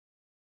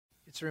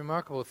It's a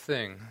remarkable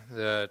thing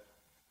that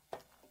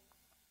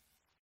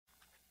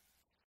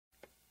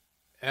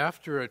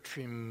after a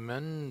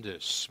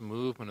tremendous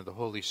movement of the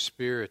Holy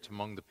Spirit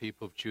among the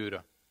people of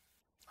Judah,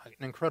 an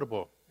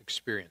incredible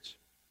experience,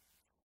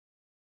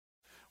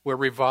 where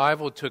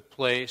revival took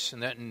place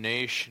and that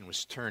nation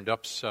was turned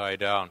upside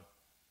down.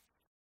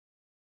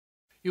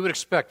 You would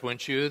expect,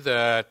 wouldn't you,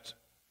 that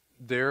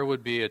there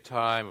would be a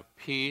time of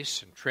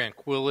peace and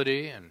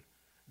tranquility and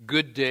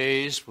good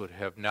days would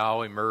have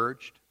now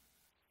emerged.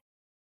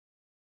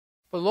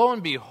 But lo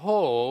and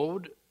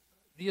behold,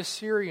 the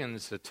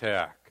Assyrians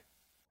attack.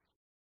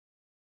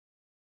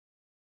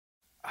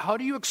 How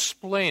do you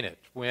explain it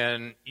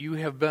when you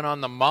have been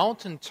on the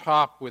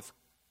mountaintop with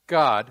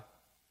God,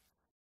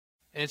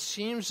 and it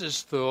seems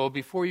as though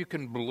before you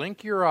can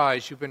blink your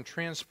eyes, you've been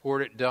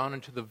transported down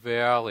into the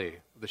valley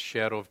of the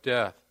shadow of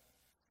death?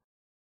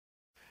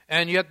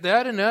 And yet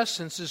that, in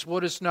essence, is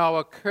what is now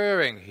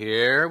occurring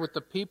here with the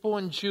people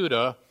in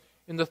Judah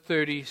in the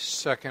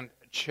 32nd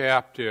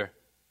chapter.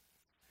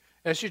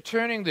 As you're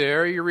turning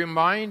there, you're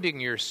reminding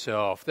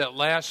yourself that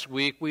last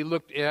week we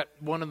looked at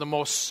one of the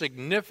most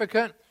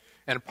significant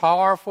and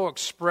powerful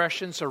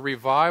expressions of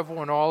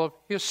revival in all of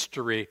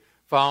history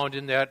found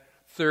in that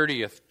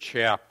 30th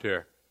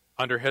chapter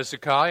under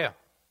Hezekiah.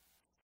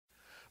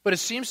 But it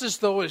seems as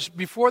though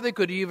before they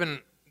could even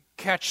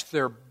catch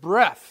their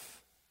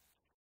breath,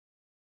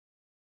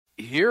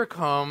 here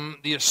come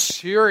the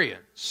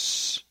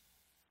Assyrians,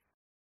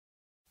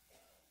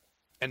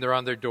 and they're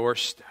on their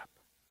doorstep.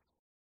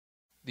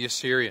 The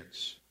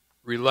Assyrians,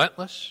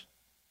 relentless.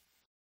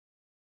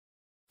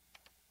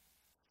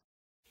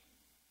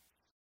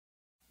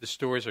 The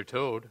stories are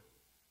told.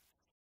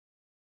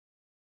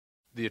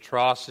 The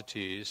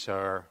atrocities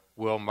are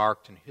well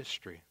marked in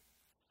history.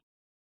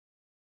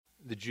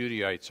 The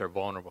Judaites are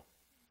vulnerable.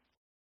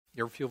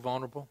 You ever feel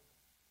vulnerable?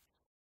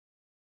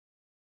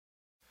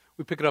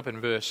 We pick it up in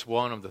verse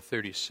 1 of the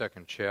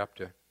 32nd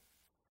chapter.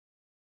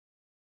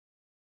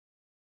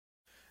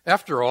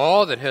 After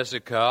all that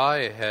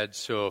Hezekiah had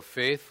so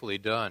faithfully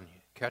done,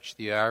 catch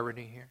the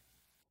irony here?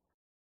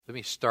 Let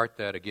me start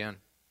that again.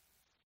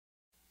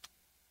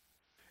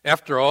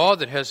 After all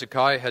that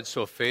Hezekiah had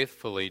so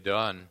faithfully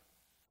done,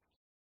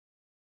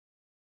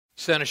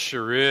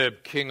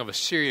 Sennacherib, king of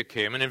Assyria,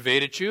 came and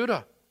invaded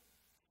Judah.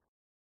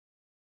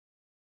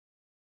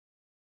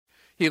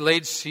 He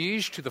laid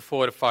siege to the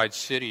fortified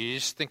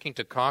cities, thinking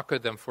to conquer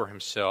them for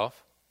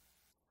himself.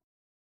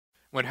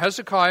 When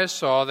Hezekiah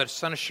saw that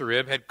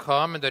Sennacherib had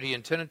come and that he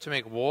intended to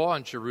make war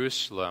on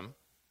Jerusalem,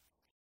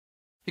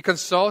 he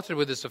consulted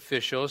with his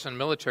officials and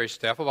military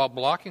staff about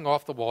blocking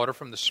off the water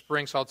from the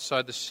springs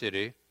outside the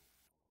city,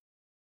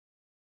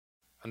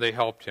 and they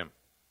helped him.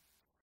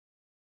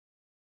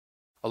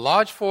 A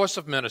large force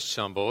of men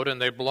assembled,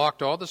 and they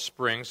blocked all the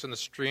springs and the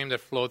stream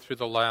that flowed through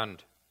the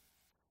land.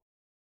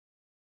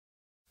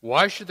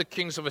 Why should the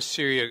kings of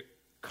Assyria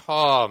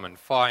come and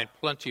find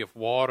plenty of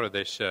water,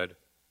 they said.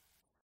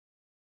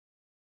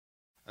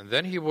 And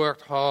then he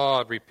worked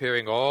hard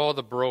repairing all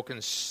the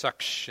broken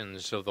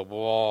sections of the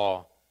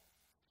wall,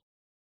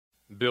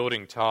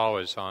 building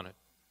towers on it.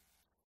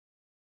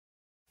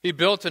 He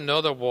built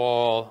another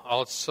wall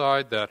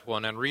outside that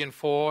one and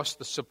reinforced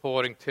the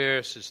supporting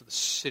terraces of the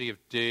city of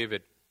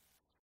David.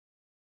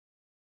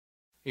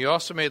 He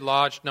also made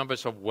large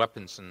numbers of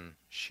weapons and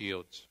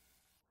shields.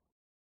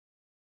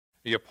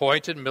 He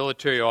appointed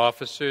military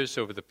officers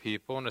over the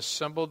people and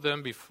assembled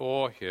them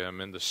before him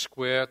in the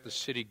square at the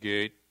city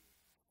gate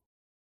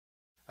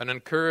and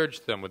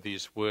encouraged them with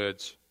these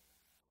words: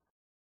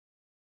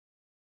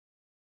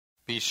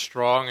 "Be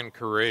strong and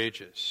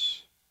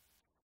courageous.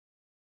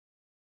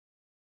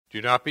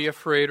 Do not be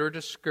afraid or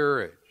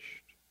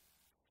discouraged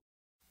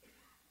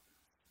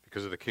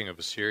because of the king of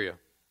Assyria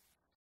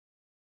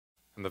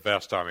and the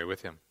vast army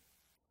with him.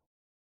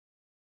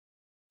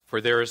 For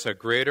there is a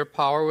greater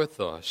power with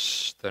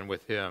us than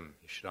with him."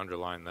 You should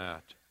underline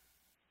that.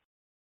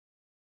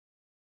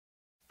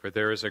 For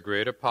there is a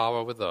greater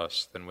power with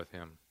us than with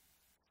him.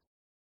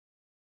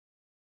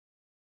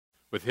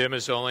 With him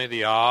is only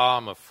the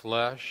arm of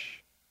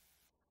flesh,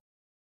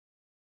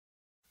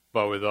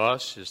 but with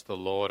us is the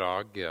Lord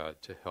our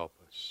God to help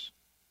us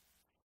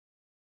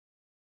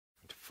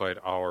and to fight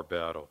our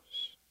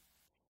battles.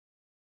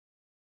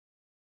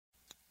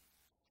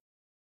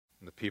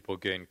 And the people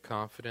gained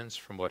confidence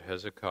from what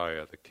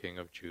Hezekiah, the king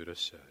of Judah,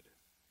 said.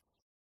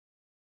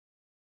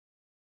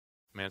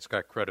 Man's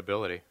got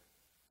credibility,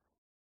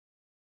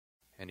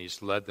 and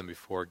he's led them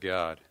before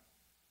God,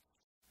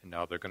 and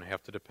now they're going to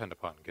have to depend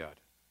upon God.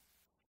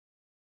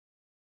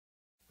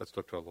 Let's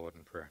look to our Lord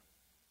in prayer.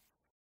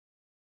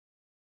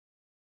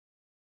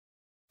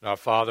 Now,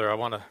 Father, I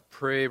want to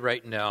pray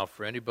right now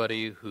for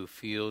anybody who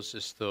feels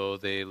as though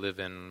they live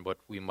in what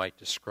we might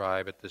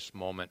describe at this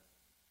moment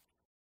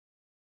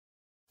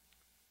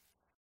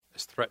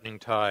as threatening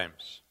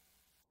times.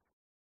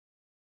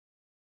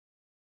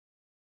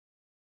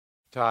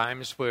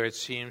 Times where it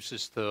seems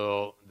as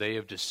though they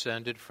have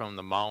descended from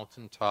the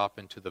mountaintop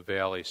into the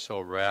valley so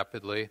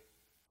rapidly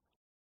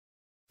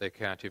they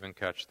can't even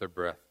catch their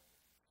breath.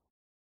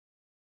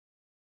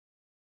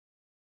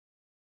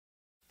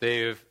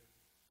 They've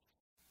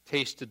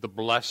tasted the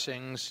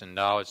blessings, and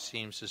now it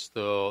seems as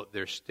though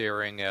they're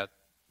staring at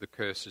the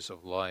curses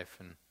of life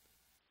and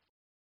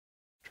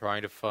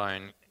trying to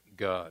find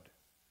God.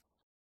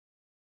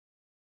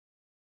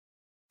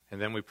 And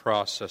then we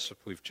process what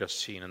we've just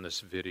seen in this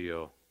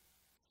video.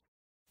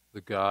 The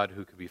God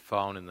who could be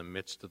found in the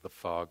midst of the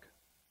fog.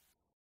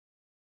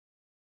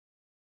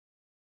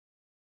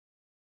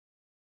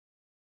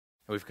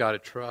 And we've got to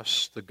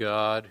trust the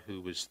God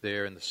who was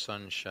there in the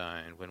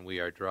sunshine when we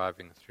are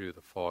driving through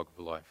the fog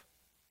of life.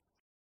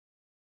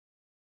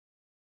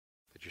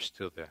 That you're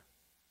still there.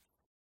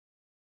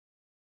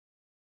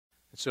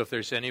 And so if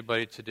there's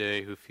anybody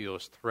today who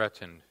feels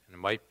threatened, and it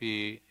might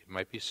be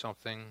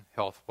something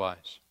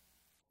health-wise,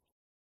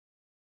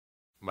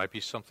 it might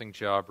be something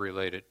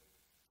job-related,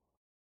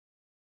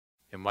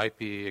 it might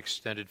be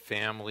extended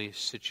family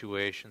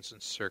situations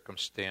and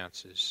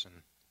circumstances,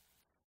 and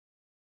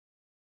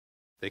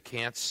they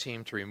can't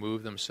seem to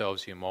remove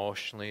themselves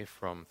emotionally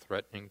from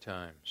threatening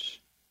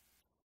times.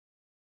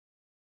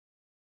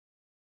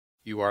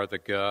 You are the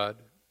God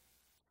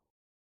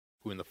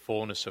who in the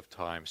fullness of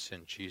time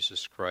sent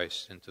Jesus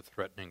Christ into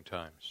threatening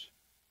times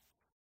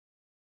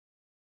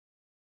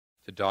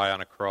to die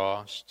on a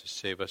cross to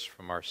save us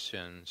from our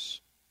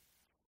sins.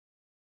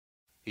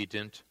 He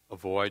didn't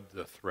avoid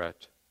the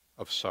threat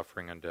of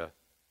suffering and death.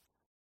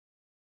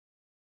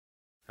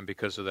 And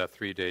because of that,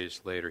 3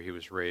 days later, he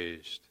was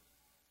raised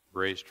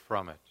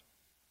from it.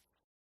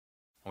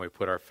 And we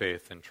put our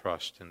faith and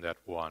trust in that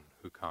one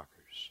who conquers.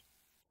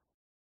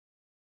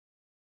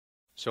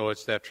 So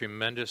it's that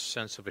tremendous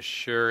sense of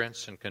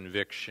assurance and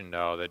conviction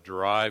now that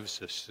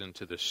drives us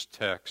into this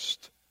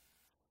text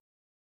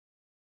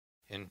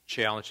and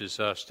challenges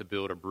us to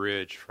build a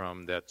bridge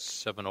from that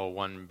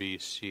 701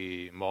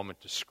 BC moment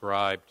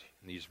described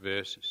in these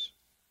verses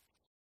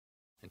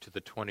into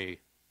the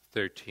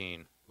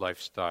 2013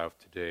 lifestyle of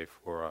today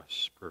for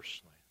us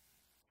personally.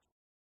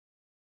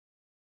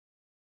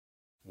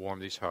 Warm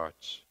these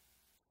hearts.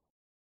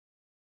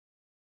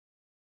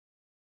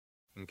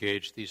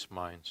 Engage these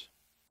minds.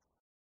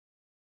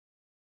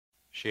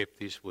 Shape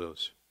these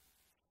wills.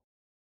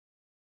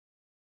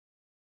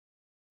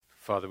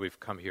 Father, we've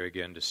come here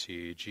again to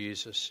see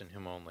Jesus and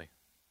him only.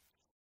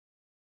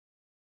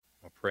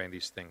 We're praying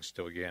these things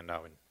still again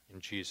now in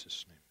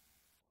Jesus' name.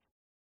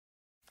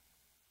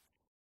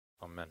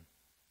 Amen.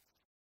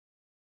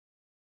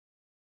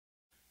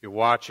 You're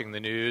watching the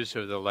news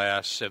over the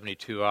last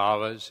 72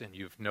 hours, and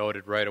you've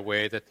noted right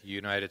away that the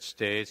United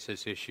States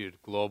has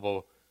issued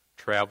global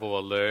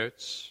travel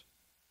alerts,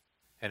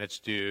 and it's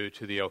due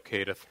to the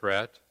Al-Qaeda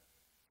threat,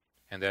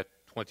 and that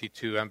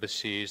 22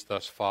 embassies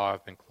thus far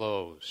have been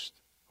closed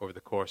over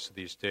the course of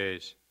these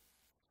days.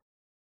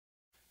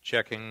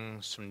 Checking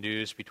some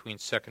news between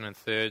second and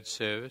third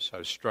service, I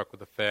was struck with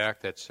the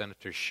fact that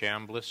Senator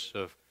Chambliss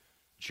of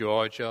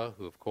Georgia,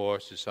 who of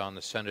course is on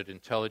the Senate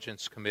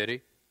Intelligence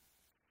Committee,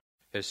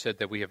 has said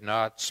that we have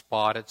not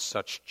spotted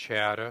such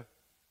chatter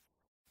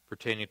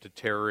pertaining to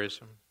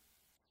terrorism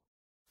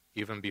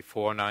even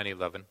before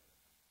 9/11.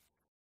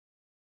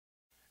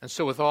 And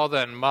so with all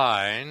that in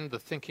mind, the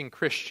thinking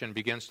Christian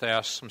begins to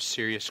ask some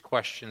serious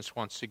questions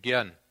once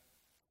again,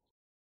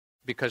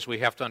 because we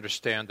have to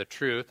understand the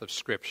truth of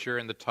Scripture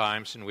and the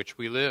times in which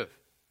we live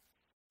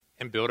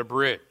and build a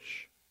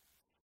bridge.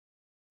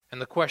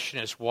 And the question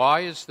is, why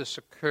is this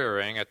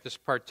occurring at this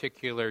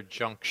particular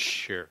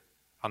juncture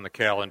on the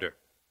calendar?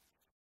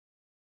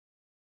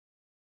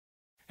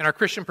 In our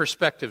Christian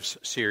Perspectives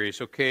series,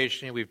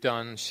 occasionally we've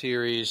done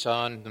series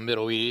on the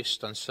Middle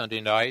East on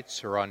Sunday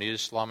nights or on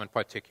Islam in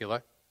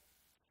particular.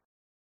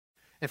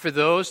 And for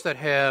those that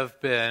have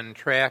been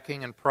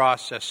tracking and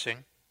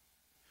processing,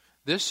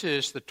 this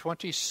is the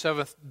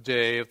 27th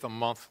day of the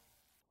month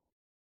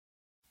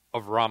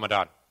of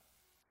Ramadan.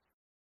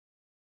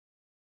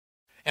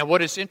 And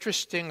what is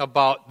interesting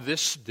about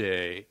this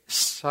day,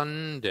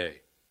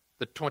 Sunday,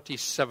 the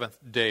 27th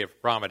day of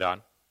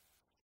Ramadan,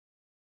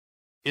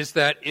 is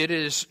that it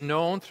is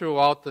known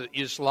throughout the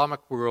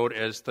Islamic world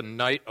as the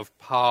night of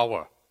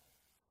power.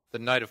 The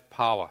night of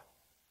power.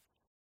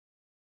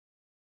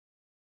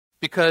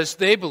 Because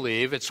they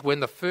believe it's when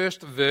the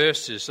first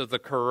verses of the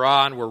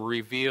Quran were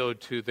revealed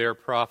to their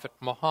prophet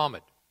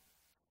Muhammad.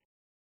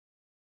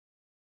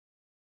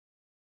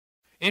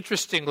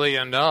 Interestingly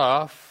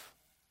enough,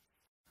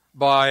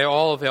 by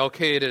all of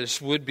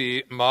Al-Qaeda's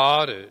would-be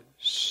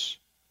martyrs,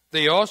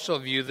 they also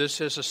view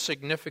this as a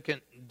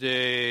significant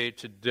day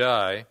to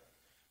die,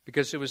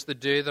 because it was the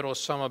day that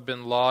Osama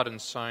bin Laden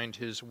signed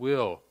his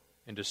will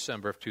in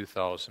December of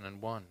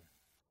 2001.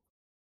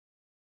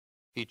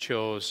 He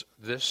chose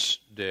this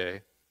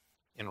day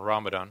in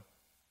Ramadan.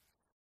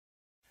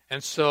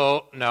 And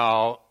so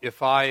now,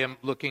 if I am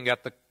looking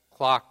at the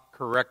clock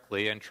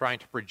correctly and trying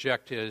to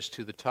project it as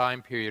to the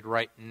time period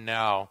right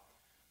now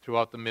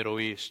throughout the Middle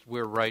East,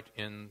 we're right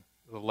in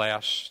the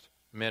last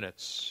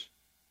minutes,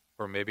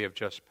 or maybe have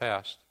just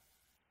passed,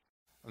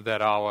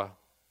 that hour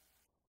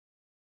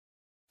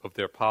of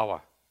their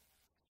power.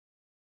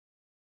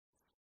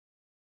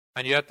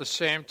 And yet at the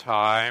same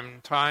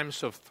time,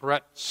 times of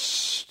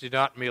threats do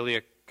not merely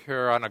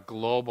occur on a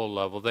global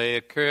level. They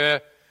occur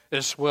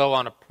as well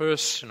on a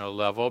personal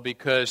level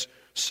because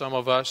some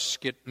of us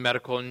get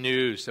medical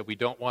news that we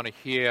don't want to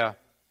hear.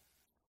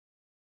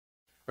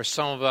 Or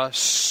some of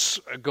us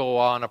go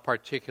on a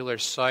particular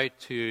site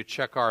to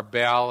check our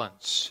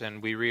balance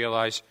and we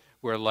realize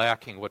we're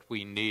lacking what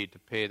we need to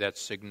pay that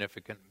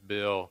significant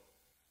bill.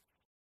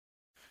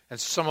 And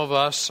some of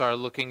us are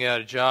looking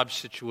at a job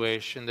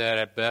situation that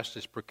at best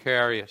is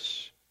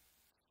precarious.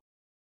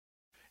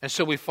 And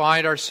so we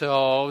find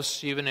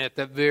ourselves, even at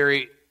that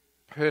very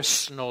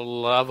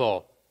personal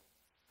level,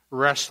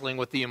 wrestling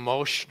with the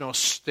emotional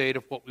state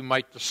of what we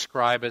might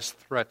describe as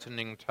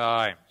threatening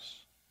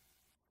times.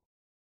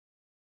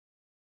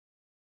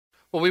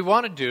 What we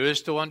want to do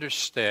is to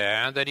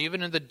understand that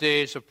even in the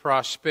days of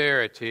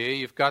prosperity,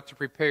 you've got to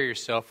prepare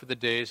yourself for the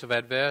days of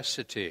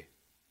adversity.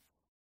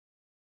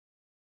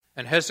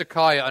 And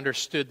Hezekiah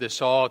understood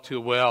this all too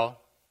well.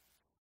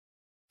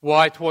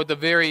 Why, toward the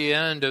very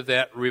end of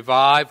that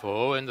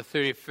revival, in the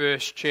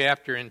 31st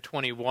chapter in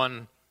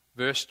 21,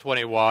 verse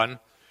 21,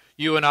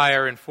 you and I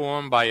are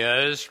informed by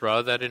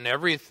Ezra that in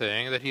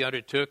everything that he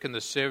undertook in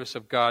the service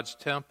of God's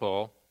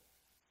temple,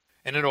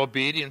 and in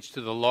obedience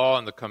to the law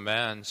and the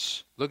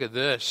commands, look at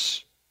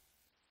this,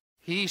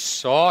 he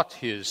sought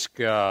his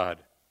God.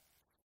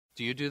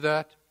 Do you do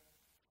that?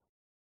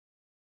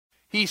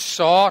 He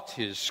sought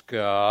his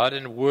God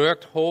and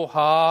worked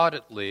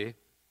wholeheartedly,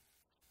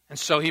 and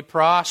so he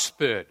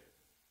prospered.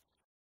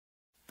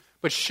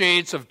 But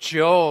shades of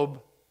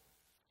Job,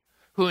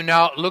 who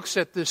now looks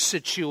at this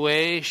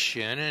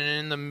situation and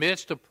in the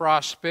midst of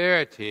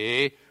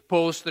prosperity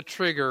pulls the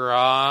trigger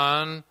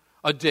on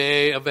a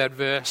day of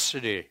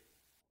adversity.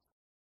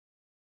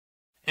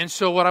 And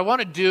so what I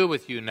want to do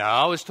with you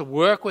now is to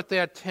work with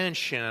that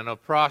tension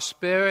of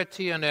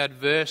prosperity and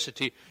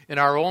adversity in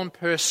our own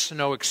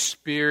personal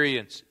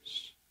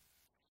experiences.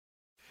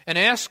 And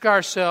ask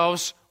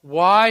ourselves,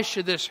 why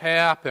should this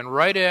happen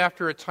right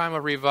after a time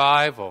of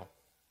revival?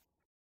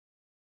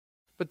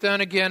 But then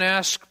again,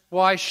 ask,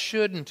 why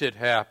shouldn't it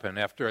happen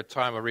after a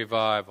time of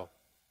revival?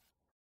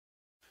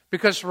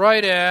 Because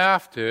right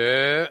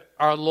after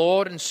our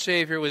Lord and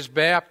Savior was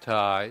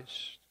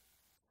baptized,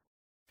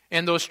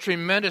 and those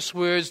tremendous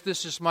words,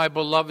 "This is my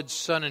beloved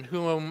Son in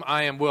whom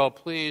I am well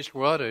pleased,"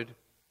 were uttered,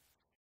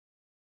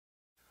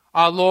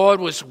 our Lord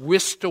was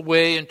whisked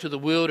away into the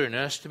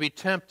wilderness to be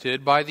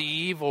tempted by the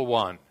evil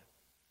one.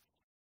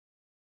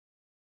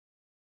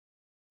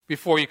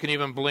 Before you can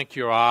even blink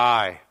your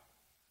eye.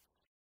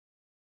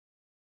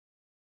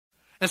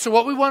 And so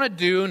what we want to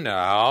do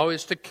now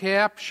is to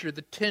capture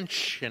the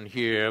tension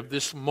here of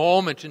this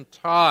moment in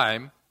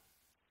time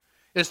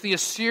as the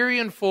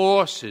Assyrian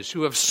forces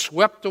who have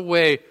swept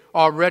away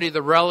already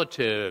the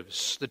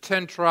relatives, the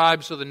 10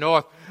 tribes of the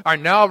north, are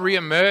now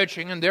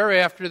reemerging, and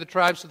thereafter the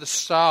tribes of the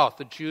south,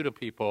 the Judah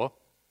people.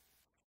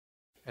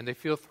 And they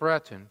feel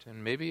threatened,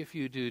 and maybe if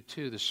you do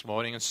too this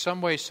morning, in some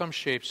way, some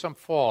shape, some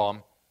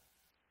form,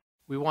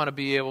 we want to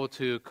be able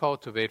to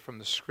cultivate from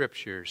the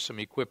Scriptures some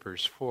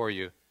equippers for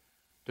you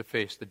to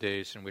face the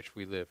days in which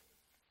we live.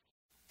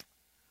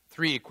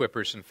 3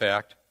 equippers, in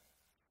fact,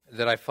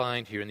 that I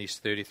find here in these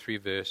 33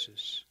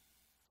 verses.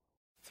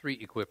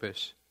 3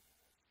 equippers.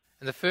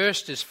 And the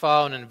first is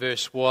found in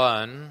verse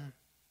 1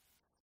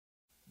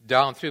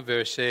 down through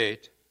verse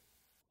 8.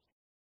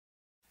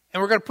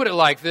 And we're going to put it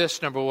like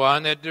this, number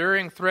 1, that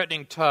during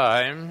threatening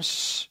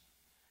times,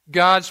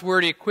 God's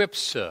Word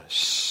equips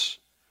us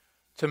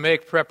to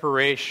make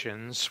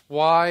preparations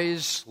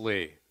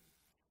wisely.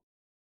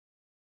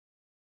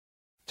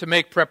 To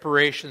make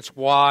preparations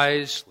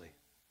wisely.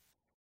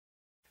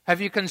 Have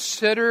you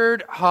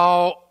considered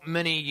how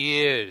many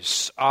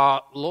years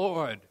our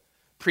Lord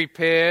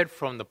prepared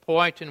from the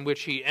point in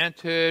which he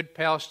entered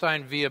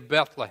Palestine via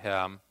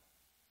Bethlehem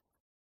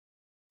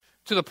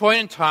to the point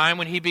in time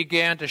when he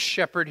began to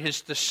shepherd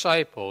his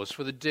disciples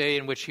for the day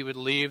in which he would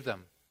leave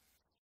them?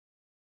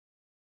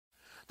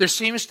 There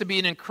seems to be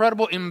an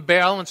incredible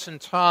imbalance in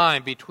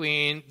time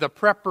between the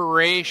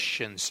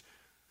preparations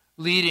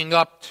leading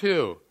up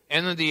to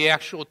and then the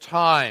actual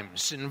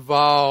times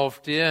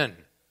involved in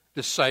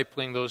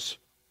discipling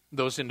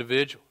those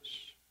individuals.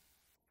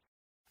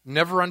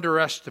 Never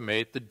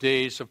underestimate the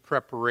days of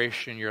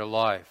preparation in your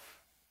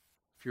life.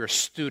 If you're a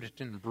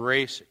student,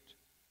 embrace it.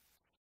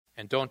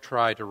 And don't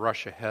try to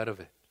rush ahead of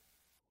it.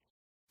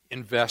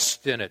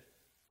 Invest in it.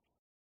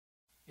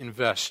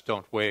 Invest,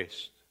 don't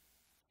waste.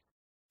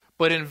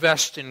 But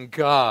invest in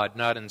God,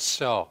 not in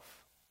self.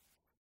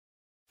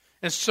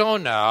 And so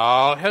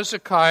now,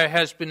 Hezekiah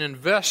has been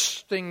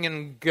investing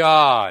in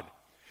God.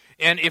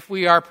 And if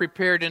we are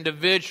prepared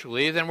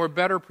individually, then we're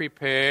better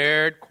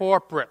prepared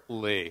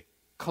corporately,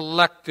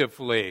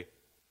 collectively.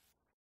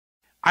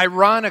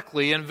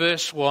 Ironically, in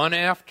verse 1,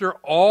 after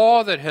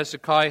all that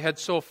Hezekiah had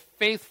so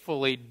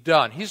faithfully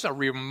done, he's a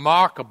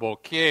remarkable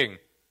king.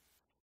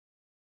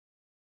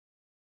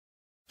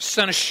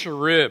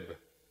 Sennacherib,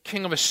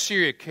 king of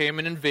Assyria, came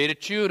and invaded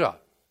Judah.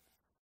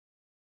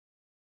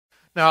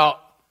 Now,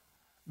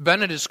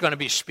 Bennett is going to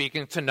be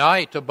speaking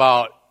tonight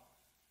about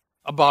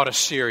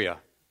Assyria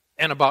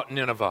and about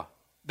Nineveh.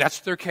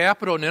 That's their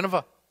capital,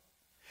 Nineveh.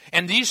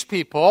 And these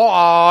people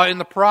are in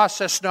the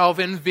process now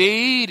of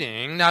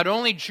invading not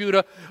only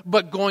Judah,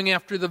 but going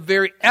after the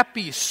very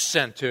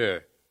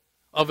epicenter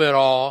of it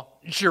all,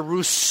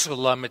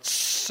 Jerusalem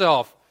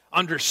itself,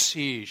 under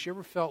siege. You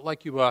ever felt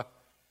like you were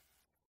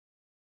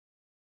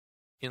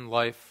in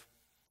life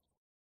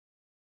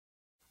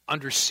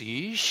under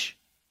siege?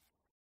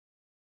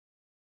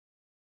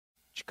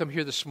 Did you come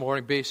here this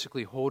morning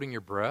basically holding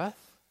your breath?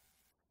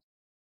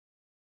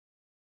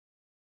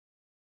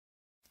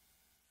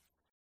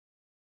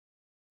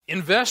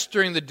 Invest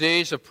during the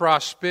days of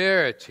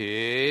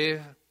prosperity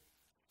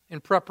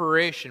in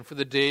preparation for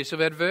the days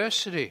of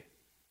adversity.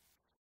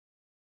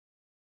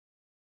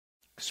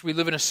 Because we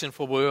live in a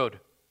sinful world.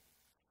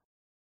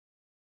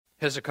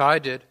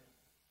 Hezekiah did.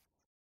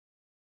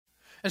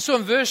 And so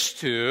in verse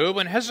 2,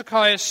 when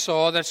Hezekiah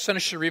saw that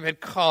Sennacherib had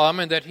come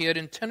and that he had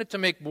intended to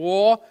make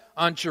war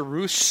on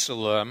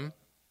Jerusalem,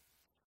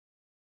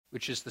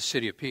 which is the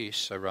city of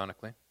peace,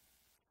 ironically,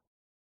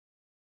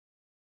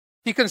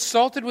 he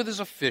consulted with his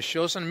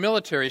officials and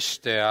military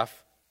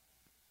staff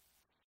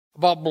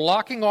about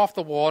blocking off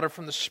the water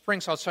from the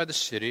springs outside the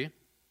city,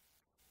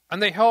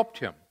 and they helped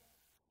him.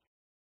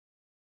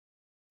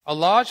 A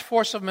large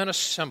force of men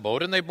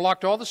assembled, and they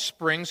blocked all the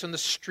springs and the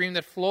stream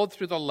that flowed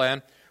through the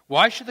land.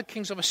 Why should the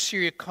kings of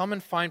Assyria come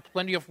and find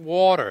plenty of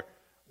water?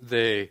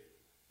 They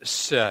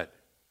said.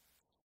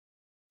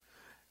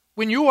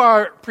 When you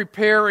are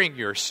preparing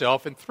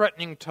yourself in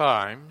threatening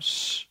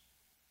times,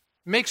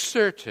 make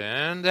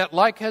certain that,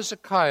 like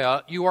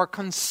Hezekiah, you are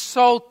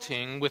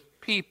consulting with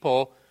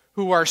people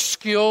who are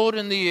skilled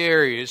in the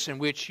areas in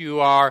which you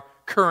are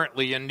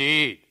currently in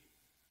need.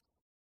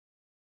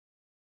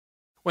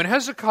 When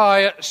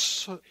Hezekiah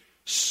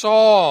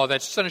saw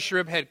that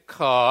Sennacherib had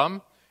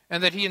come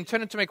and that he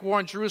intended to make war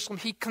on Jerusalem,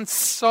 he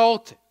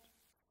consulted.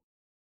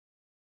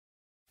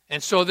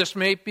 And so this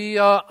may be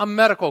a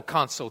medical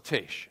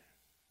consultation.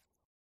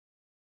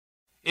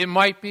 It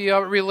might be a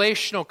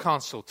relational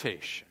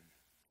consultation,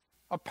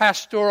 a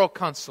pastoral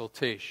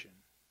consultation.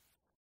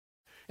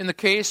 In the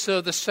case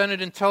of the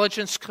Senate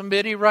Intelligence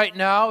Committee right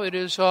now, it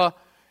is a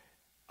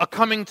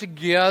coming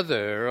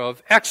together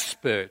of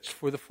experts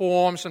for the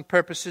forms and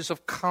purposes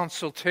of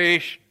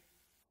consultation.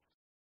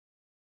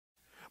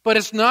 But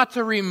it's not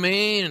to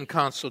remain in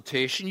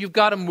consultation. You've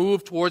got to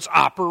move towards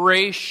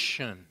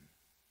operation,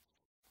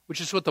 which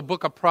is what the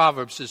book of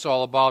Proverbs is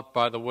all about,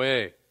 by the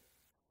way.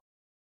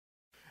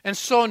 And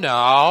so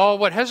now,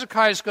 what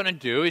Hezekiah is going to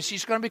do is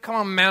he's going to become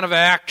a man of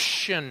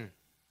action,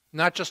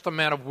 not just a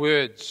man of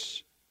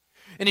words.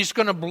 And he's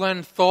going to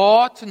blend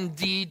thought and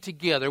deed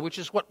together, which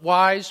is what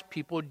wise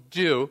people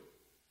do.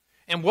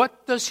 And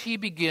what does he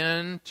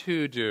begin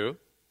to do?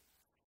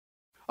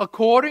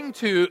 According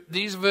to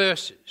these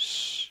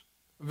verses,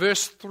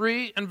 verse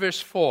 3 and verse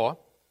 4,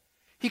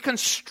 he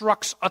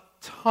constructs a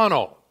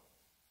tunnel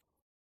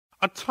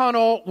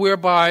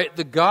whereby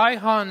the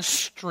Gihon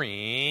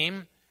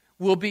stream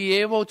will be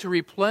able to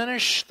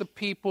replenish the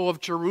people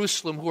of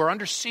Jerusalem who are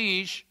under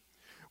siege,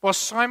 while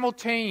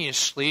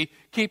simultaneously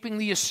keeping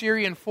the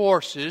Assyrian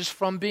forces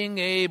from being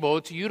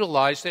able to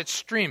utilize that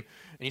stream.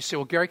 And you say,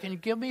 well, Gary, can you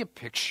give me a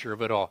picture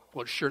of it all?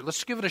 Well, sure,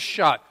 let's give it a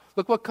shot.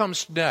 Look what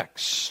comes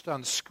next on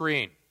the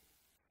screen.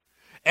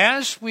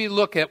 As we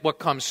look at what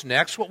comes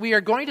next, what we are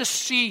going to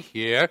see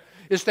here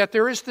is that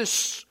there is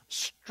this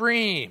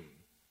stream,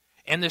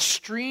 and the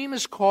stream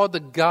is called the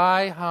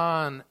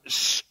Gihon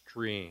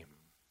stream.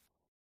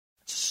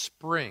 It's a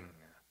spring.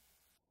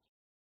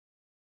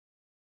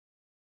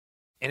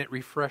 And it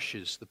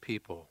refreshes the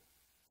people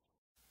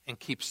and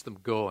keeps them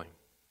going.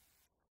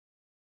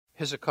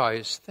 Hezekiah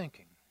is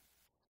thinking.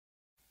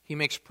 He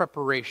makes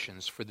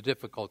preparations for the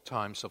difficult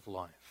times of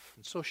life,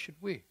 and so should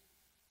we.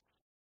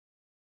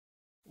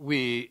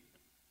 We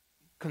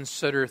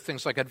consider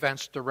things like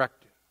advance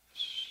directives.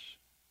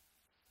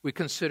 We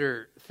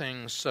consider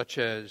things such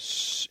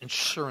as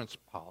insurance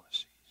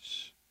policies.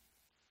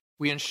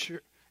 We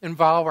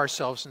involve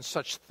ourselves in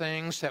such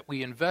things that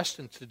we invest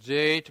in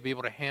today to be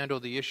able to handle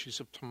the issues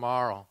of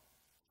tomorrow.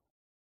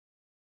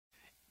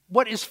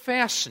 What is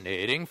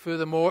fascinating,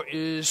 furthermore,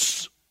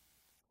 is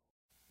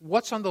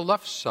what's on the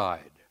left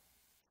side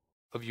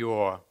of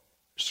your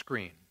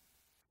screen.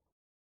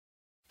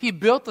 He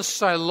built the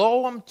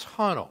Siloam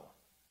Tunnel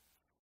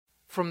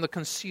from the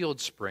concealed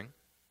spring.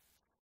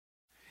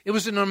 It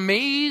was an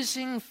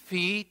amazing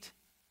feat.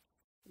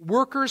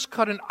 Workers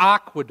cut an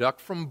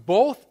aqueduct from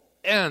both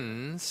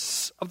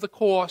ends of the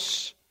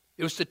course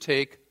it was to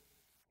take,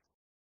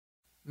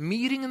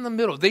 meeting in the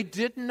middle. They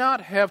did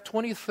not have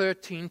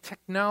 2013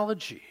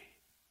 technology.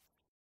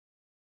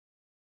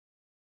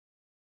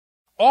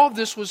 All of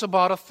this was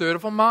about a third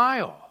of a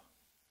mile.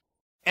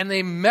 And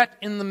they met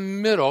in the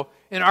middle,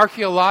 and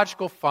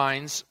archaeological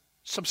finds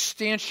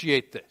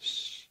substantiate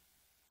this.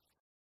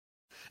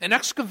 And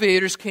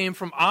excavators came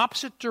from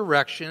opposite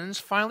directions,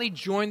 finally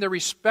joined their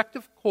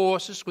respective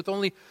courses with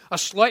only a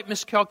slight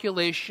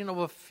miscalculation of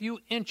a few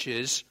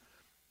inches,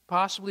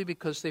 possibly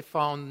because they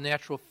found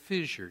natural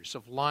fissures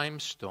of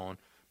limestone.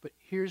 But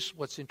here's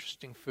what's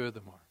interesting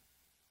furthermore.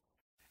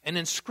 An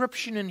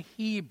inscription in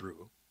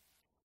Hebrew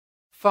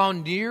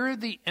found near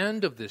the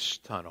end of this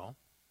tunnel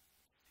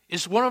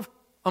is one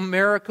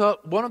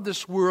of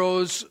this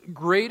world's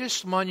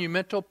greatest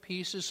monumental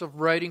pieces of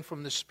writing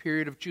from this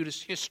period of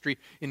Judah's history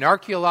in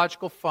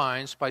archaeological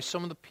finds by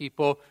some of the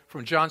people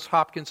from Johns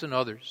Hopkins and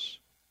others.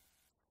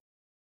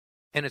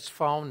 And it's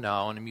found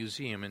now in a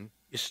museum in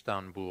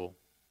Istanbul,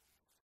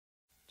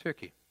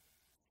 Turkey.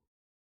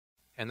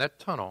 And that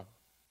tunnel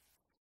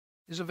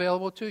is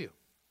available to you.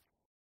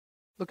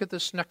 Look at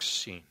this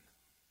next scene.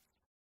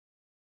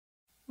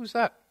 Who's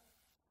that?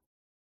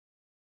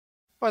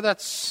 Why,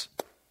 that's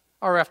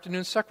our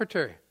afternoon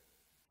secretary.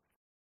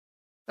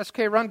 That's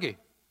Kay Runge,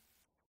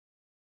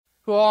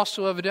 who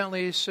also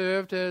evidently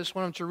served as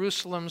one of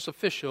Jerusalem's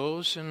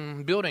officials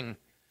in building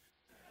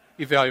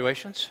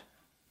evaluations,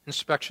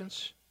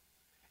 inspections.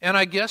 And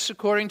I guess,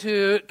 according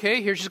to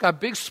Kay here, she's got a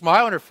big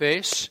smile on her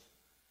face.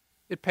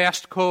 It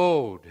passed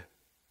code.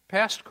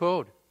 Passed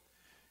code.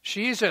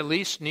 She's at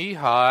least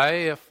knee-high,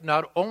 if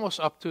not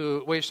almost up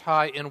to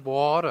waist-high in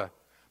water.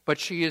 But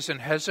she is in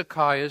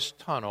Hezekiah's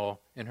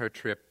tunnel in her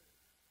trip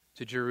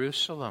to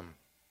Jerusalem.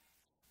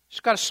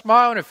 She's got a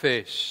smile on her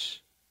face.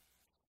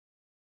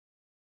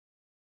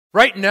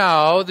 Right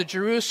now, the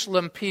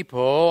Jerusalem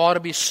people ought to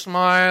be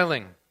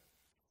smiling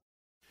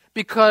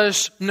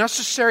because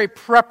necessary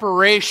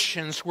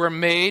preparations were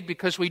made,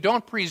 because we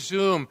don't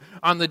presume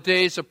on the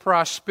days of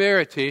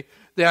prosperity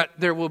that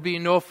there will be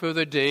no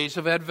further days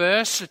of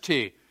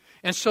adversity.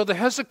 And so the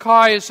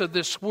Hezekiahs of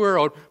this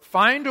world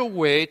find a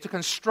way to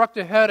construct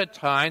ahead of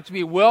time, to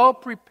be well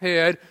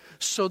prepared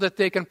so that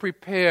they can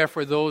prepare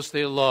for those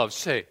they love.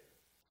 Say,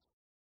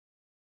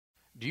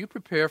 do you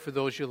prepare for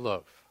those you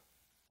love?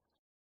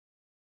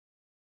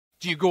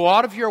 Do you go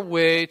out of your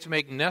way to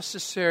make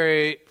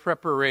necessary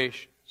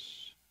preparations?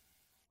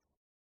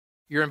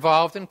 You're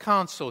involved in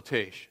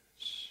consultations.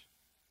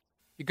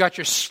 You got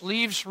your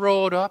sleeves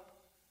rolled up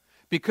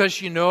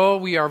because you know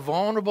we are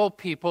vulnerable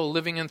people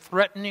living in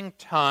threatening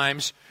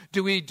times.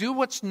 Do we do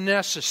what's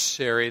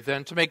necessary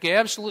then to make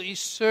absolutely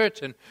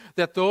certain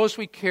that those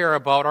we care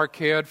about are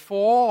cared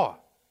for?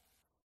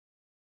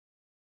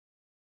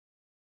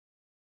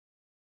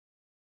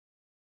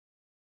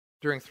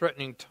 During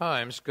threatening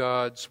times,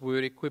 God's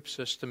Word equips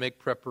us to make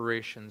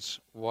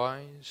preparations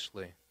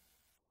wisely.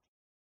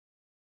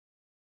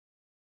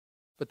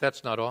 But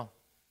that's not all.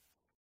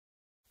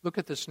 Look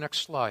at this next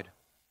slide.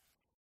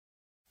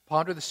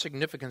 Ponder the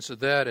significance of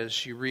that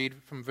as you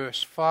read from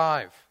verse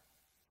 5.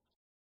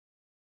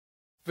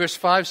 Verse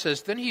 5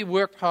 says, "Then he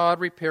worked hard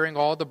repairing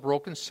all the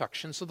broken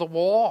sections of the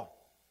wall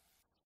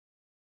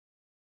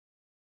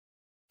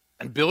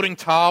and building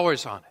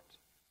towers on it."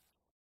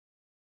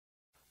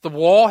 The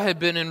wall had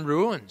been in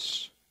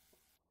ruins.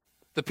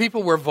 The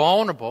people were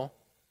vulnerable.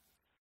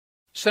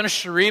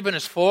 Sennacherib and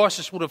his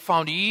forces would have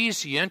found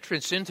easy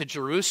entrance into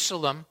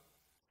Jerusalem.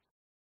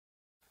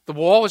 The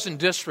wall was in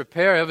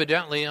disrepair,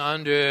 evidently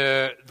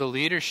under the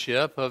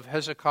leadership of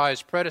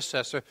Hezekiah's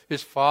predecessor,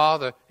 his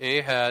father,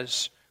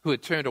 Ahaz, who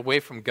had turned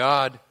away from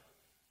God.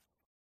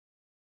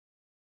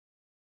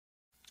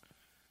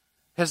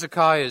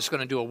 Hezekiah is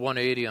going to do a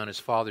 180 on his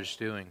father's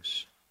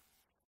doings.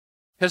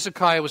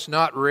 Hezekiah was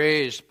not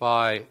raised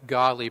by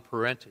godly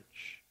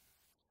parentage.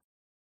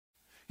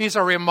 He's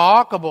a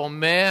remarkable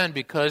man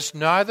because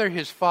neither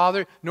his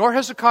father nor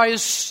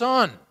Hezekiah's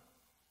son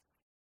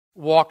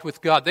walked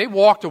with God. They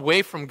walked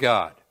away from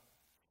God.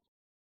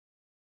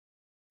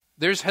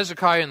 There's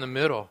Hezekiah in the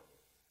middle.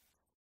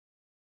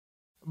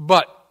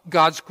 But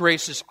God's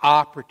grace is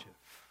operative.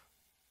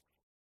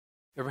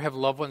 Ever have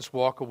loved ones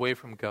walk away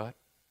from God?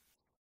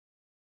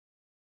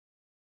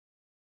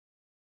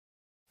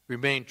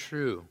 Remain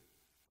true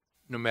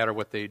no matter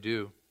what they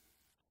do.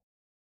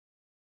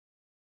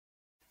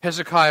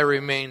 Hezekiah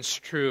remains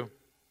true.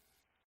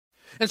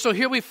 And so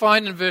here we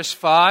find in verse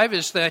 5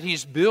 is that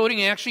he's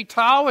building actually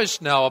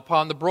towers now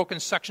upon the broken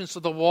sections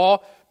of the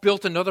wall,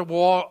 built another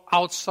wall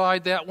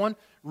outside that one,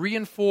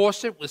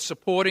 reinforced it with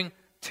supporting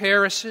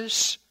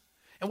terraces.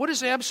 And what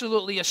is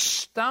absolutely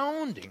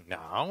astounding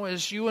now,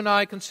 as you and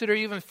I consider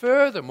even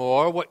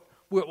furthermore what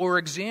we're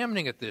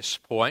examining at this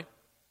point,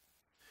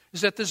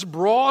 is that this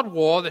broad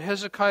wall that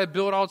Hezekiah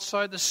built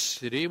outside the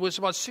city was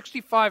about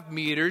 65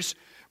 meters,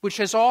 which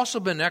has also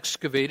been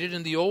excavated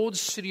in the old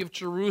city of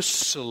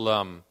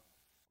Jerusalem.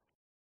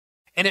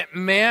 And it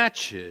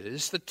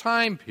matches the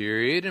time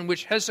period in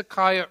which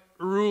Hezekiah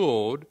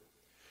ruled.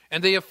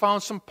 And they have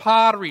found some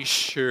pottery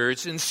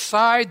sherds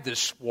inside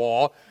this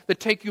wall that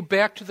take you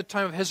back to the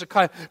time of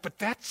Hezekiah. But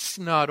that's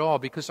not all,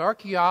 because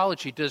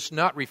archaeology does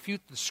not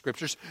refute the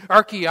Scriptures.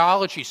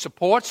 Archaeology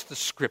supports the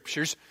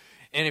Scriptures.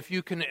 And if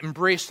you can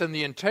embrace then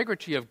the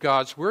integrity of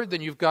God's Word,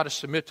 then you've got to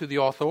submit to the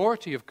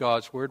authority of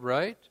God's Word,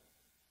 right?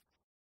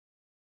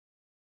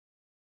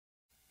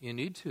 You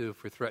need to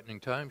for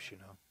threatening times, you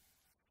know.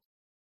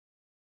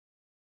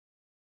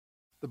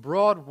 The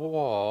broad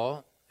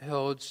wall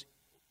held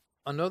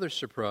another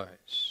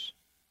surprise.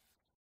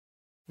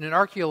 In an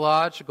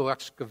archaeological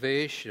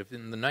excavation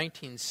in the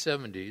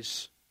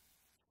 1970s,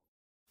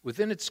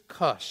 within its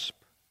cusp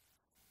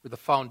were the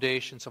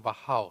foundations of a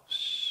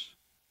house.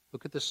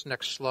 Look at this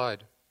next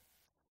slide.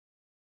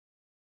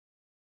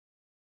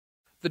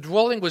 The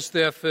dwelling was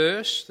there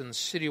first, and the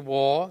city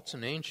wall. It's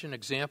an ancient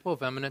example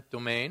of eminent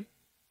domain. It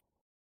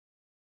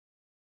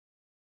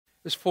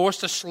was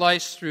forced to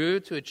slice through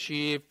to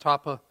achieve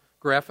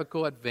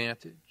topographical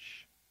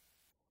advantage.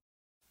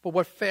 But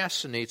what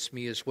fascinates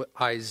me is what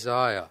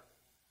Isaiah,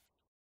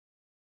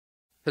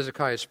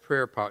 Hezekiah's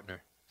prayer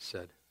partner,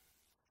 said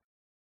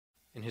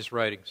in his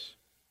writings.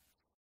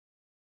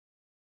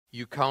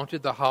 You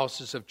counted the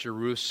houses of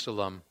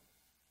Jerusalem,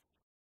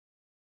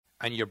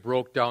 and you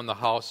broke down the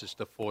houses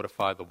to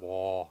fortify the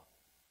wall.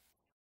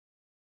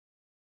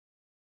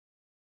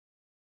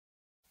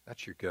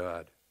 That's your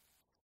God.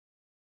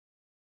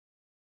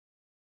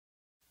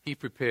 He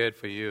prepared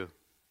for you.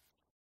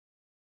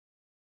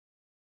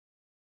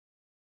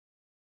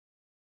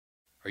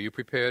 Are you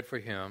prepared for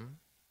Him?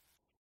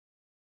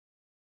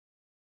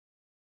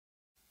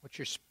 What's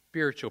your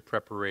spiritual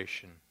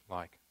preparation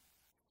like?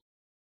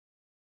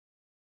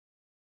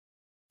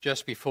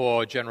 Just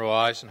before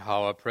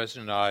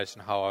President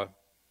Eisenhower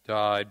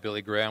died,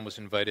 Billy Graham was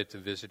invited to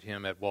visit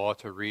him at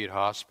Walter Reed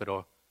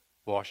Hospital,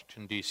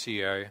 Washington,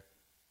 D.C. area.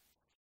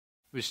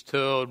 He was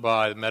told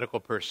by the medical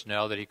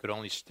personnel that he could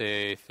only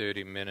stay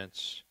 30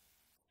 minutes.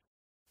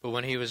 But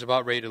when he was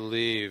about ready to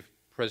leave,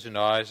 President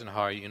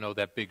Eisenhower, you know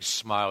that big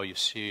smile you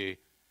see,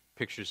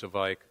 pictures of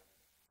Ike,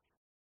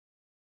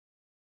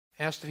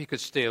 asked if he could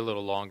stay a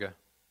little longer.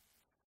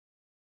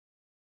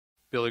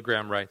 Billy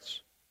Graham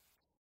writes,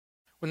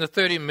 when the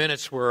 30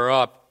 minutes were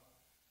up,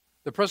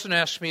 the president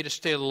asked me to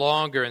stay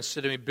longer and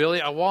said to me,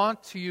 Billy, I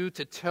want you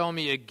to tell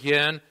me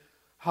again,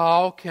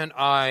 how can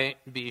I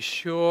be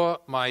sure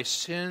my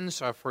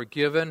sins are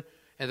forgiven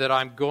and that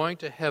I'm going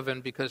to heaven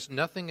because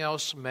nothing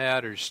else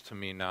matters to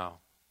me now?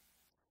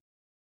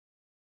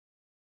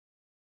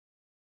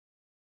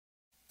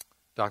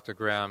 Dr.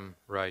 Graham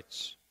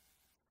writes,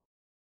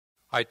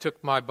 I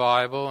took my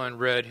Bible and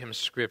read him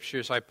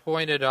scriptures. I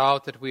pointed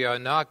out that we are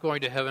not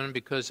going to heaven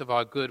because of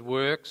our good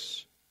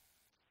works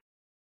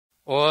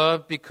or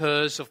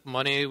because of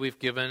money we've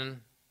given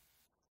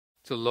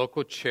to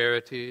local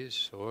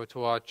charities or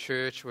to our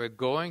church. We're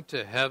going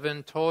to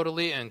heaven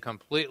totally and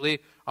completely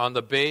on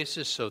the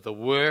basis of the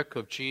work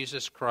of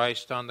Jesus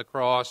Christ on the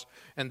cross,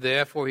 and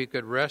therefore he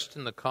could rest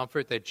in the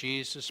comfort that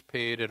Jesus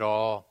paid it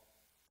all.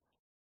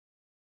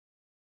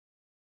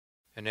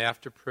 And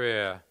after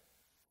prayer,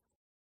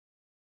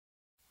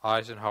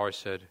 Eisenhower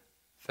said,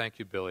 thank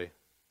you, Billy.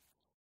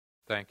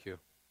 Thank you.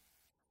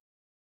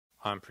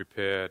 I'm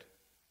prepared.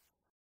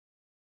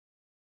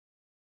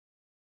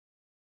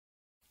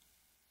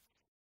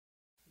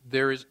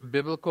 There is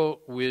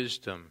biblical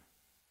wisdom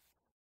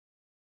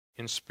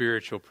in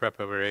spiritual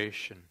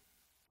preparation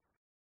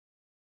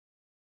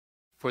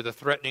for the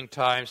threatening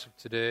times of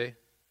today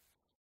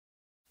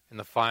and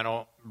the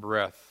final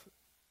breath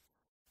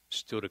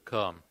still to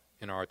come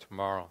in our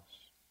tomorrows.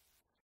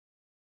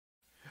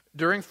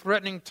 During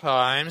threatening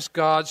times,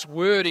 God's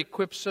Word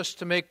equips us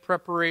to make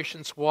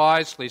preparations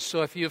wisely.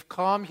 So if you've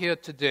come here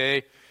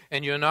today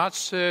and you're not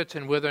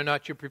certain whether or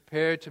not you're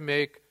prepared to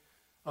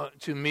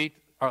meet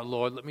our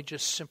Lord, let me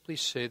just simply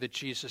say that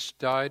Jesus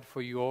died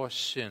for your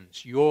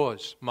sins,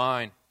 yours,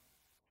 mine.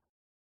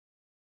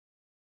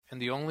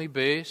 And the only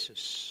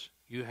basis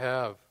you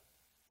have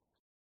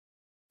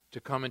to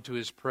come into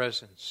His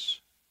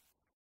presence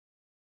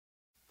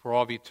for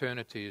all of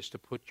eternity is to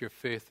put your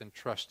faith and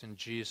trust in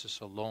Jesus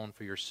alone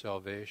for your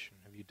salvation.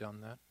 Have you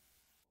done that?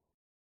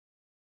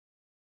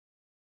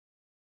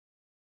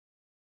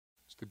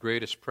 It's the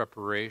greatest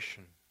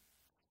preparation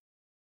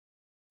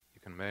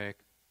you can make.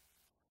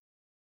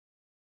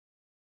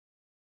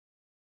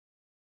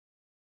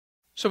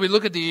 So we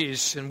look at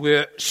these and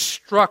we're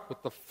struck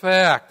with the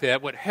fact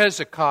that what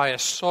Hezekiah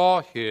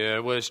saw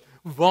here was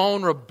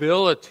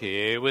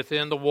vulnerability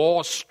within the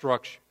wall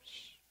structures.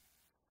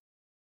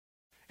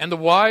 And the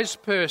wise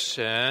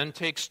person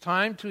takes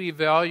time to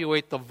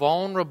evaluate the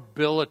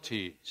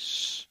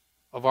vulnerabilities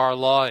of our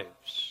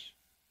lives,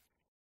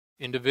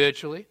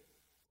 individually,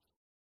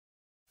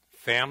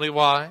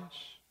 family-wise,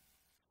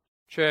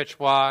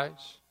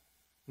 church-wise,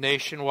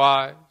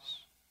 nation-wise.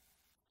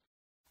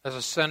 As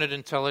a Senate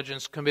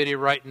Intelligence Committee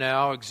right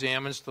now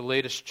examines the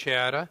latest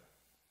chatter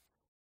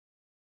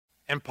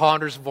and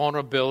ponders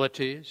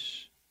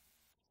vulnerabilities.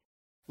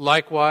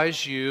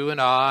 Likewise, you and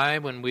I,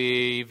 when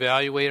we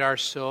evaluate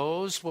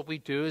ourselves, what we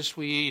do is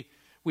we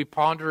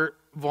ponder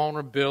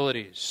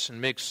vulnerabilities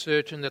and make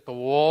certain that the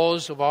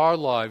walls of our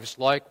lives,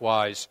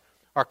 likewise,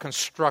 are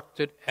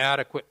constructed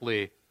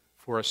adequately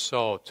for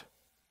assault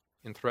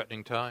in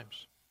threatening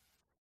times.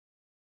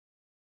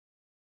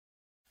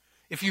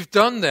 If you've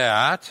done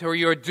that, or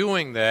you're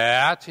doing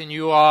that, and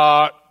you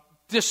are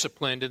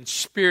disciplined in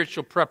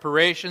spiritual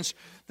preparations,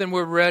 then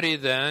we're ready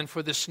then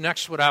for this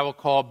next, what I will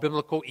call,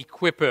 biblical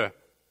equipper.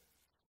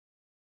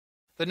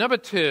 The number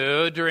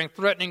two, during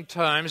threatening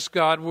times,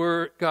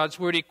 God's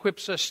Word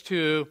equips us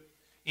to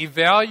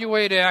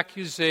evaluate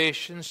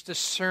accusations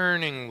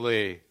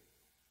discerningly.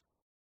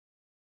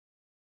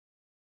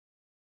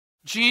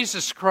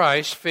 Jesus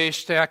Christ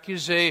faced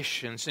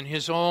accusations in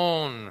his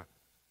own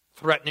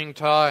threatening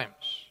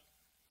times.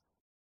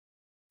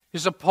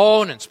 His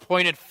opponents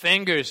pointed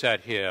fingers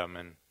at him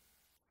and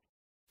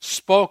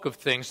spoke of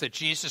things that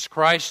Jesus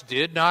Christ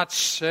did not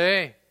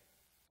say.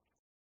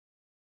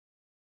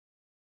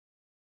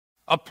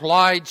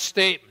 Applied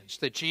statements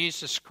that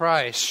Jesus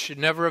Christ should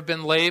never have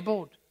been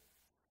labeled.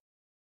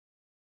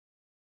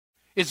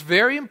 It's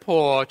very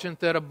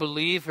important that a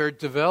believer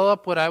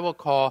develop what I will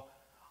call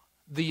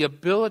the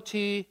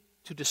ability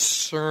to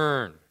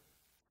discern.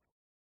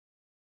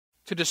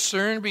 To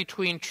discern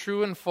between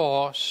true and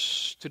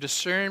false, to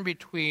discern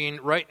between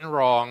right and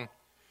wrong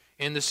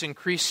in this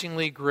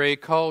increasingly gray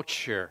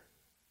culture.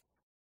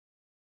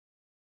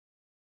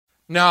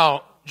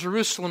 Now,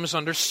 Jerusalem is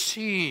under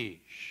siege.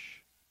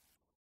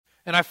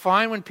 And I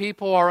find when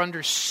people are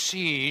under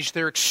siege,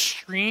 they're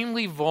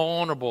extremely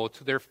vulnerable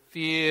to their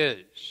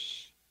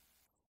fears.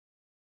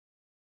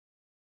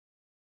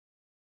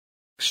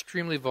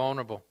 Extremely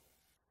vulnerable.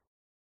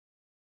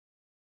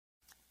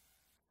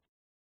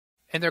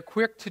 And they're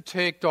quick to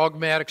take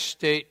dogmatic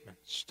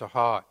statements to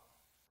heart.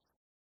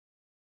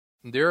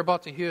 And they're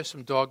about to hear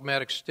some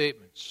dogmatic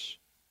statements.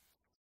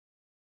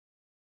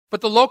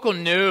 But the local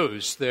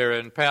news there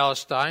in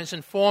Palestine is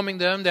informing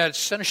them that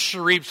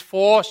Sennacherib's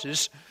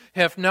forces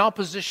have now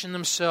positioned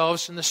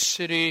themselves in the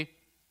city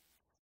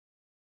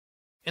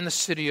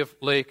of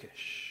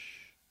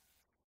Lachish.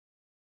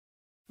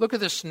 Look at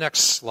this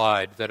next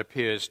slide that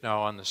appears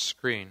now on the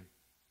screen,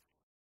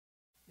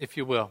 if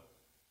you will.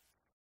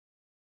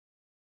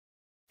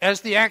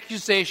 As the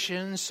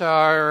accusations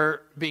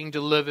are being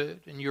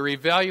delivered and you're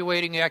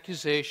evaluating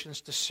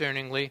accusations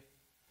discerningly,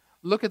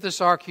 look at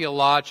this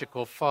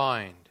archaeological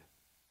find.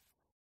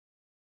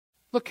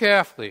 Look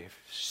carefully.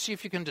 See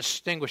if you can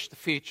distinguish the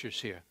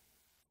features here.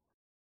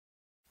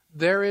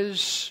 There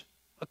is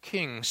a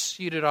king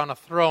seated on a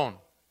throne.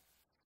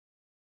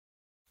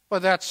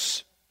 Well,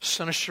 that's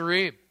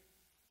Sennacherib.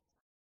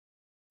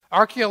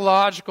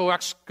 Archaeological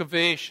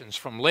excavations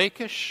from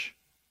Lachish,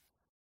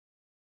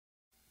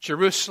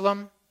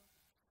 Jerusalem,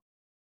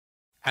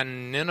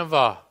 and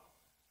Nineveh,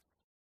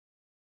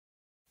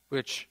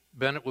 which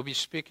Bennett will be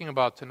speaking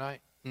about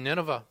tonight.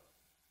 Nineveh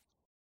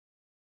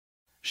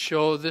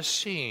show this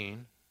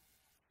scene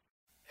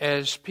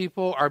as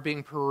people are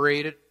being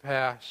paraded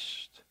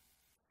past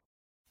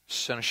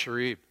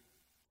Sennacherib.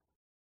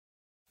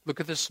 Look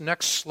at this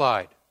next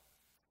slide.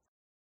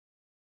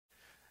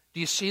 Do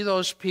you see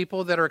those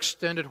people that are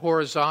extended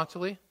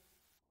horizontally?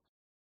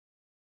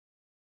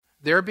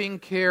 They're being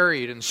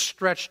carried and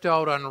stretched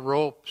out on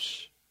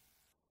ropes,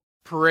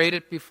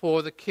 paraded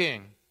before the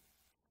king.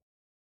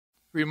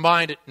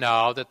 Reminded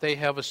now that they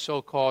have a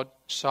so-called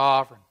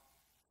sovereign.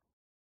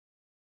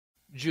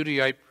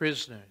 Judahite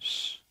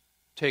prisoners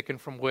taken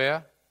from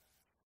where?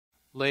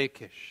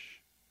 Lachish.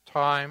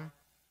 Time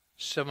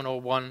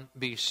 701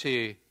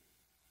 BC.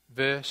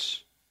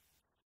 Verse,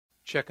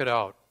 check it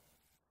out.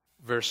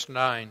 Verse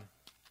 9.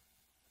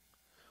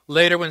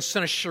 Later, when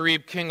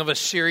Sennacherib, king of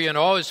Assyria, and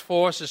all his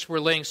forces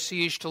were laying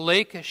siege to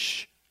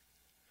Lachish,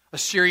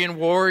 Assyrian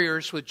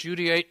warriors with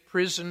Judahite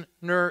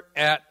prisoner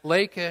at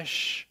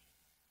Lachish,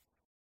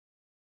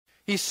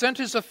 he sent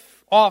his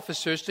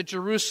officers to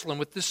Jerusalem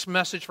with this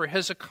message for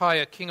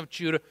Hezekiah, king of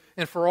Judah,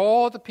 and for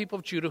all the people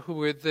of Judah who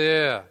were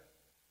there.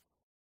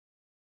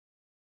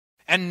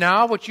 And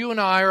now what you and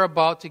I are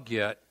about to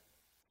get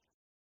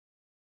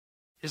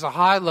is a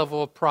high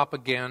level of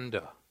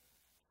propaganda.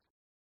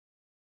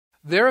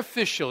 Their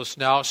officials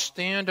now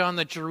stand on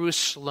the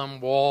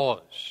Jerusalem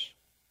walls.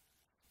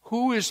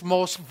 Who is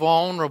most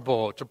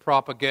vulnerable to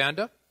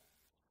propaganda?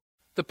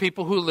 The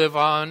people who live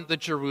on the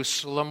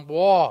Jerusalem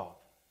wall.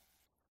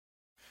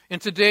 In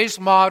today's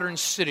modern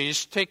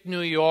cities, take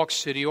New York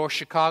City or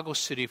Chicago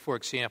City, for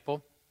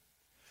example.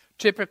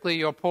 Typically,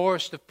 your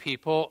poorest of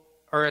people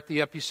are at the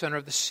epicenter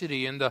of the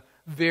city, in the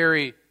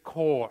very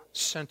core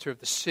center of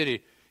the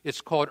city.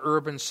 It's called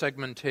urban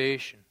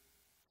segmentation.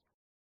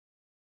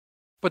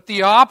 But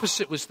the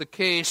opposite was the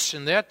case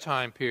in that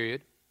time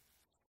period.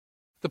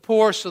 The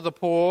poorest of the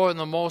poor and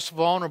the most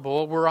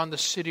vulnerable were on the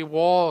city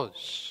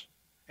walls,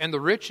 and the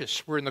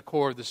richest were in the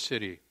core of the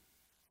city.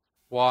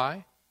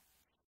 Why?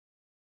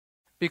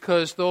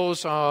 Because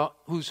those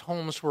whose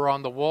homes were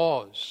on the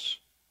walls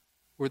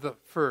were the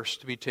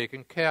first to be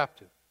taken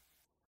captive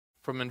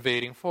from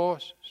invading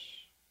forces.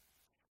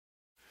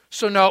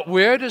 So now,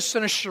 where does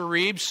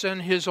Sennacherib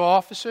send his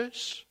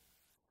officers?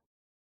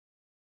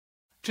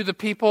 To the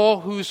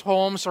people whose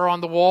homes are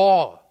on the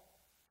wall,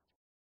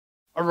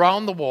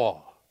 around the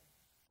wall.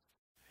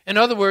 In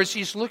other words,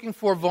 he's looking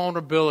for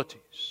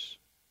vulnerabilities.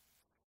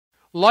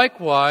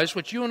 Likewise,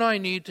 what you and I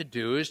need to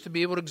do is to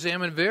be able to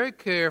examine very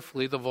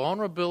carefully the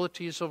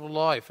vulnerabilities of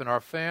life in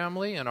our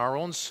family, in our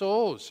own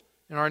souls,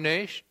 in our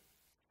nation.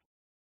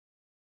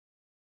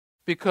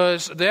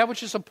 Because that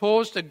which is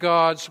opposed to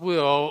God's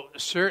will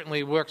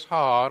certainly works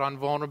hard on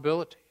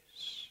vulnerabilities.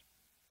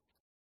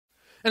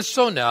 And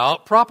so now,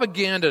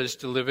 propaganda is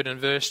delivered in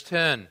verse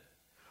 10.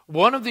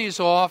 One of these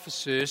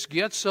officers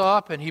gets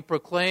up and he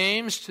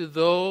proclaims to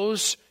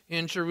those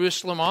in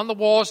Jerusalem on the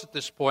walls at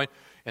this point,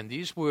 and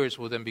these words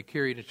will then be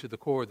carried into the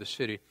core of the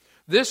city.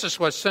 This is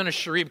what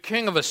Sennacherib,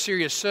 king of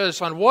Assyria,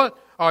 says. On what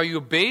are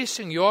you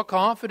basing your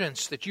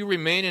confidence that you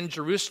remain in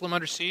Jerusalem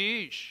under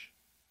siege?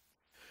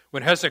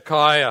 When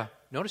Hezekiah,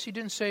 notice he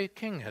didn't say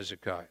King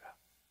Hezekiah,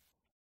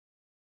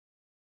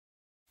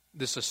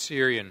 this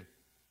Assyrian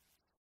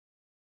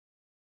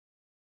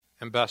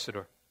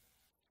ambassador.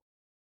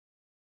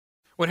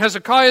 When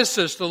Hezekiah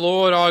says, the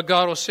Lord our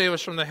God will save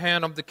us from the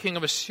hand of the king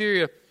of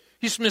Assyria,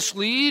 he's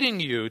misleading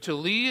you to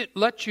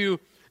let you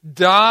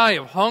die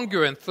of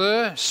hunger and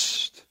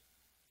thirst.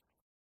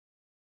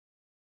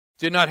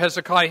 Did not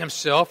Hezekiah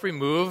himself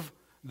remove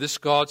this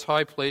God's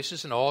high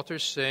places and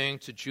altars, saying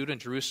to Judah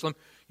and Jerusalem,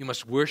 you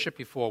must worship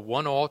before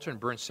one altar and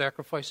burn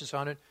sacrifices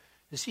on it?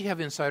 Does he have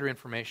insider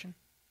information?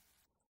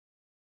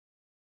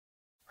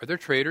 Are there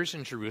traitors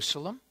in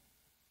Jerusalem?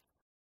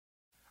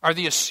 Are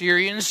the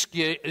Assyrians,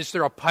 is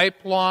there a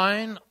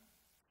pipeline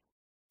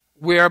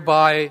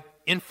whereby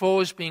info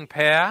is being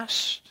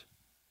passed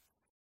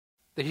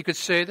that he could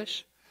say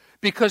this?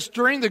 Because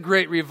during the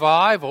Great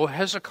Revival,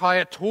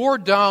 Hezekiah tore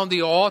down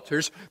the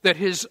altars that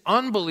his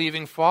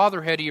unbelieving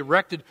father had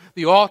erected,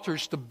 the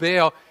altars to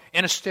Baal,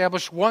 and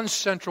established one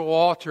central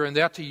altar, and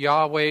that to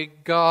Yahweh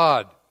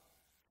God.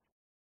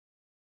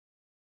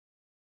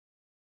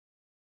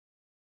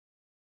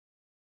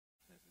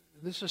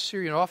 This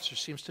Assyrian officer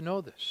seems to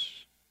know this.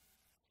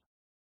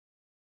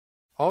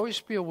 Always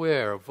be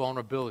aware of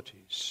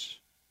vulnerabilities,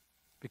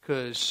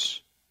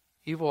 because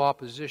evil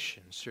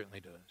opposition certainly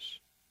does.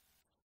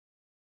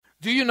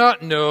 Do you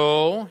not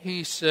know,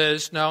 he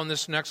says now in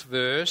this next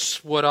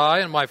verse, what I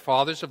and my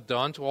fathers have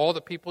done to all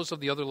the peoples of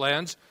the other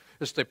lands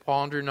as they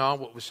ponder now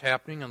what was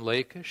happening in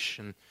Lachish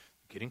and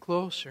getting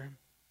closer.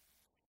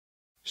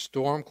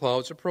 Storm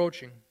clouds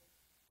approaching.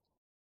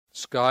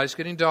 Skies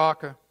getting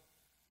darker.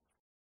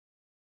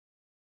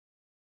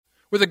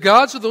 Were the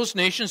gods of those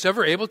nations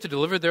ever able to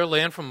deliver their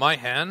land from my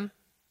hand?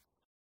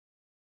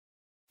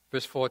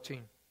 Verse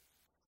 14.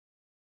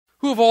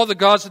 Who of all the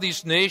gods of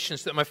these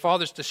nations that my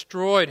fathers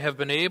destroyed have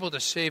been able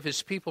to save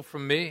his people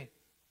from me?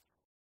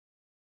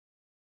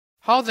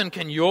 How then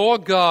can your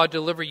God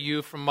deliver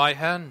you from my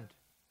hand?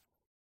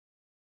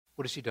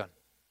 What has he done?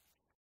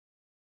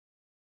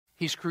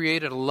 He's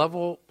created a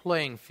level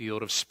playing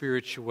field of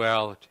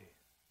spirituality.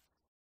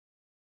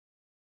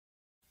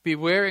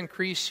 Beware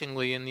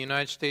increasingly in the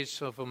United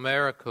States of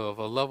America of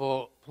a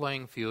level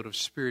playing field of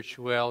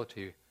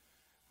spirituality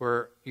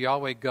where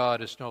Yahweh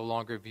God is no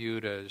longer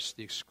viewed as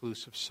the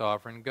exclusive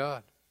sovereign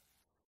God.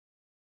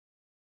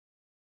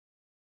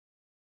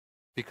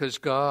 Because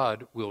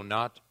God will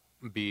not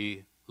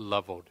be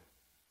leveled.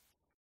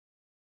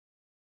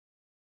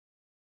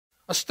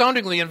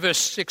 Astoundingly, in verse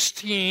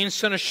 16,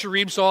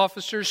 Sennacherib's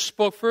officers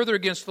spoke further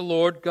against the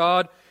Lord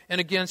God and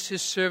against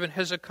his servant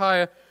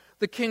Hezekiah.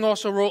 The king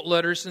also wrote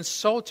letters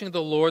insulting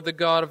the Lord, the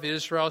God of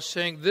Israel,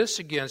 saying this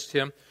against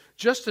him,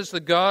 just as the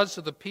gods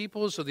of the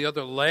peoples of the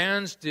other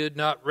lands did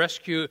not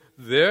rescue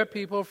their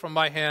people from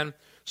my hand,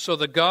 so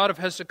the God of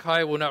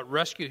Hezekiah will not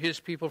rescue his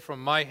people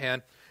from my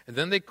hand. And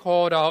then they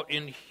called out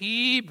in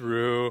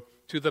Hebrew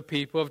to the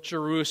people of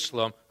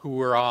Jerusalem who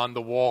were on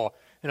the wall.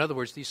 In other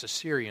words, these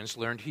Assyrians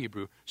learned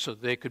Hebrew so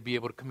they could be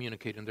able to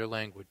communicate in their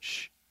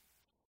language.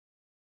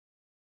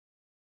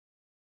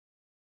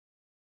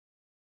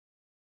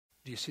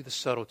 Do you see the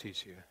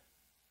subtleties here?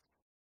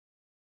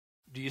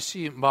 Do you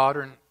see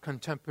modern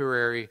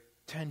contemporary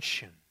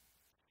tension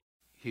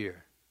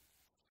here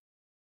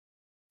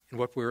in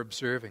what we're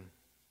observing?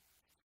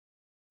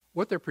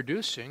 What they're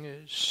producing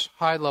is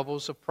high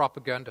levels of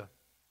propaganda.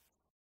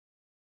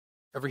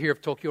 Ever hear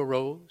of Tokyo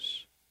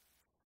Rose?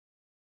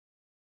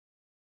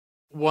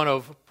 One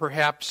of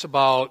perhaps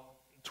about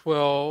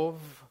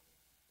 12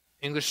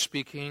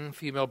 English-speaking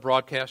female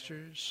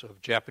broadcasters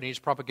of Japanese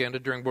propaganda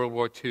during World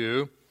War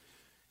II,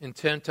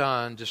 intent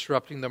on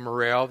disrupting the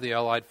morale of the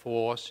Allied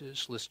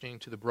forces, listening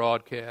to the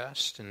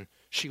broadcast, and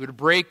she would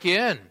break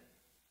in.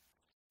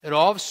 And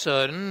all of a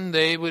sudden,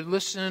 they would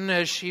listen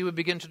as she would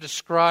begin to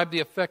describe the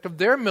effect of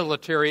their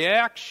military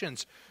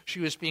actions. She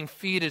was being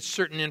fed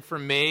certain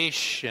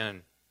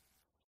information.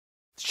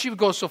 She would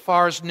go so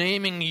far as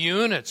naming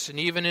units and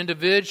even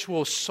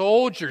individual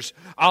soldiers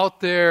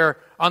out there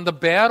on the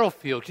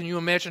battlefield. Can you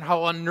imagine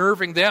how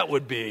unnerving that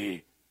would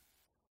be?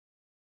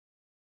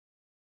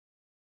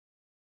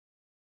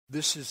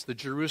 This is the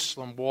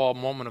Jerusalem wall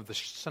moment of the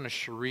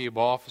Sennacherib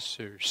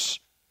officers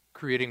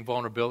creating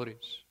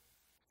vulnerabilities.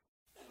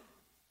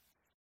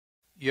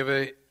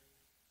 You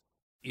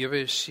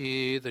ever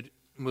see the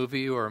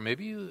movie, or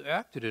maybe you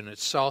acted in it,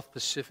 South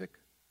Pacific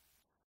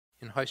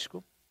in high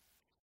school?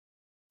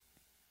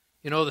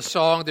 You know the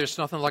song, There's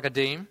Nothing Like a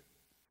Dame?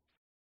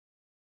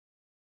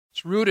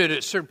 It's rooted at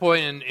a certain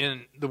point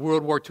in the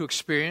World War II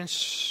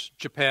experience,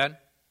 Japan.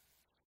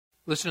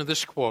 Listen to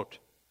this quote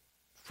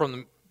from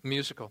the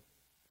musical.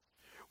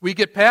 We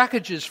get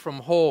packages from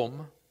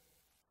home,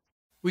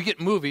 We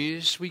get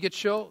movies, we get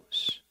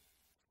shows.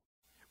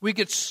 We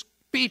get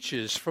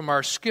speeches from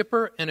our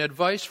skipper and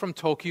advice from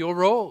Tokyo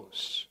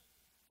Rose.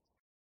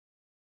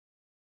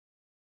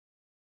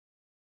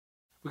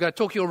 We got a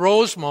Tokyo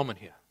Rose moment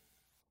here.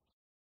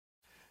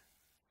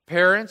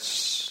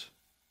 Parents,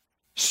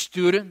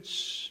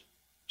 students,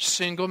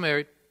 single,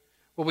 married,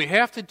 what we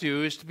have to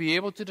do is to be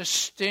able to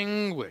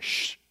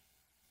distinguish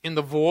in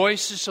the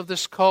voices of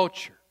this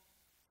culture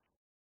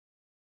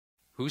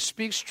who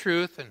speaks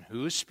truth and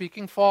who's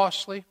speaking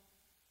falsely.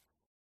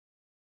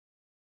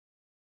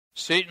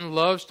 Satan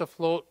loves to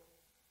float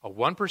a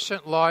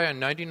 1% lie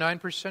and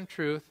 99%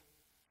 truth,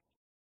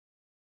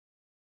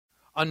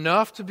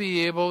 enough to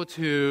be able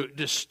to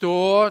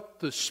distort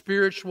the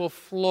spiritual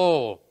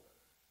flow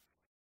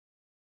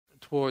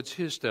towards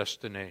his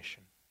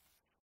destination.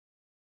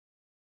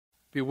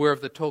 Beware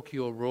of the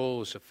Tokyo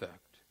Rose effect.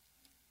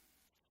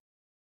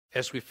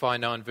 As we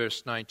find now in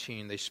verse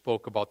 19, they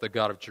spoke about the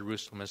God of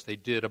Jerusalem as they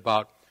did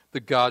about the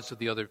gods of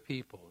the other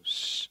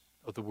peoples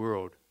of the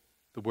world,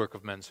 the work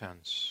of men's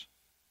hands.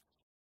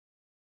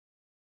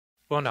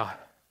 Well, now,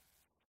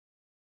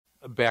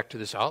 back to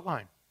this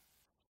outline.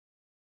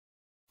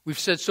 We've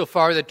said so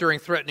far that during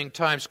threatening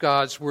times,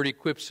 God's Word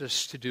equips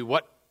us to do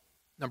what?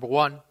 Number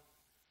one,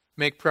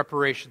 make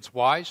preparations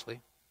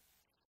wisely.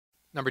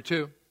 Number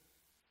two,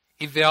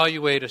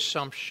 evaluate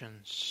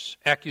assumptions,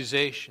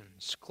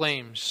 accusations,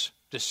 claims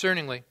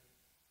discerningly.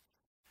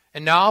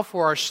 And now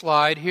for our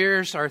slide,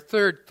 here's our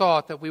third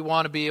thought that we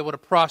want to be able to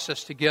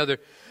process together.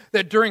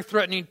 That during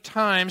threatening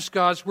times,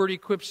 God's Word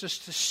equips us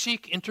to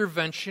seek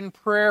intervention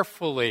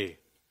prayerfully.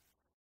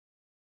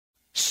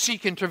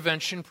 Seek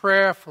intervention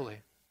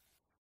prayerfully.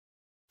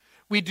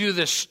 We do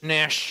this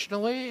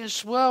nationally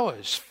as well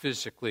as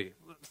physically.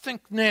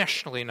 Think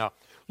nationally now.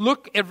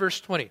 Look at verse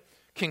 20.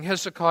 King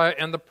Hezekiah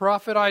and the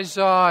prophet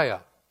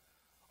Isaiah,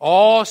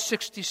 all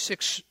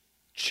 66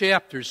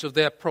 chapters of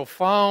that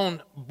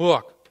profound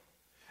book,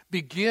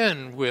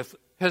 begin with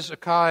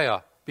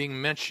Hezekiah being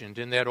mentioned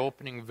in that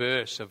opening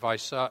verse of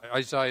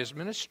Isaiah's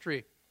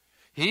ministry.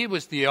 He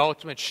was the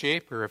ultimate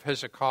shaper of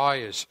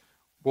Hezekiah's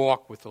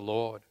walk with the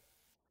Lord.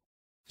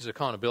 His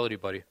accountability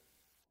buddy.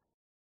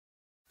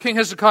 King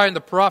Hezekiah and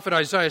the prophet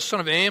Isaiah, son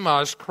of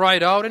Amoz,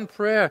 cried out in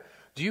prayer.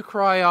 Do you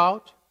cry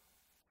out,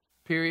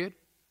 period,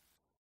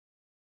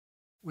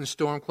 when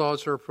storm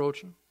clouds are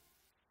approaching?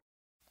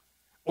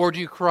 Or do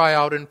you cry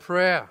out in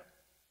prayer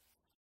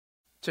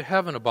to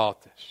heaven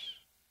about this?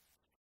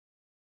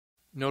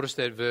 Notice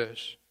that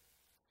verse.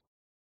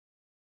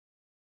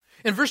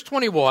 In verse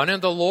 21,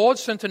 and the Lord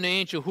sent an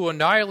angel who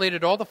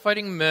annihilated all the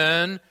fighting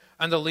men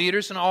and the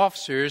leaders and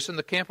officers in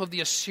the camp of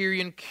the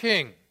Assyrian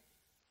king.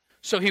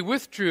 So he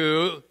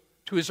withdrew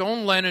to his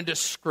own land in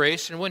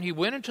disgrace, and when he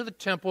went into the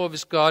temple of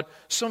his God,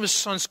 some of his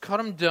sons cut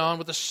him down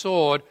with a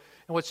sword.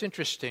 And what's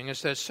interesting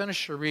is that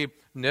Sennacherib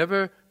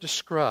never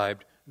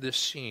described this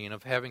scene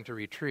of having to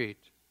retreat,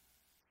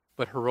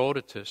 but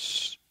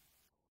Herodotus,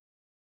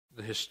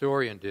 the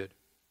historian, did.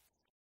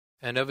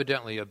 And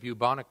evidently a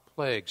bubonic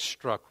plague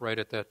struck right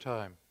at that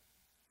time.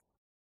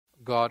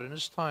 God, in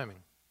his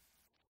timing,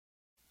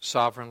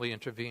 sovereignly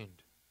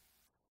intervened.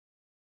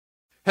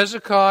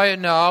 Hezekiah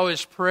now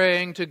is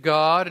praying to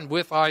God and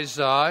with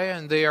Isaiah,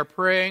 and they are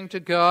praying to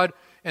God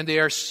and they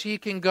are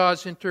seeking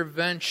God's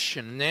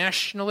intervention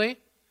nationally.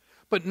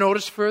 But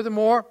notice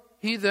furthermore,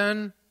 he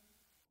then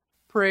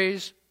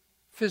prays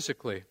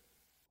physically.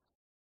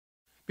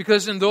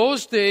 Because in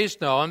those days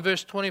now, in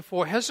verse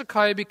 24,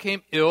 Hezekiah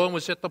became ill and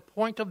was at the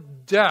point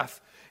of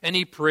death, and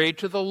he prayed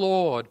to the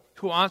Lord,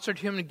 who answered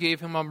him and gave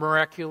him a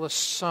miraculous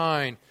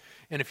sign.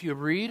 And if you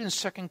read in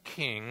 2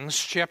 Kings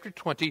chapter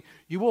 20,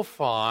 you will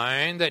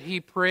find that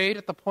he prayed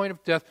at the point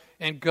of death,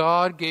 and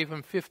God gave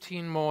him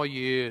 15 more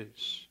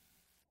years.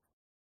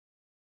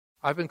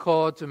 I've been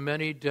called to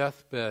many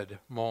deathbed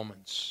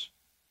moments.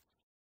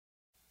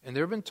 And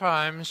there have been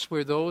times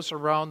where those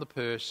around the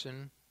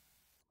person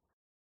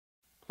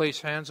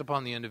place hands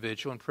upon the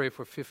individual and pray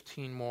for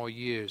 15 more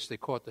years. They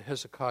call it the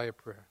Hezekiah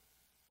prayer.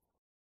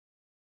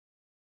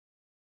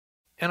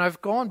 And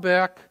I've gone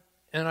back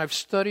and I've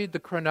studied the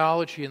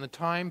chronology and the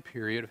time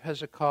period of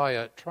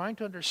Hezekiah, trying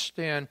to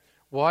understand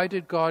why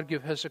did God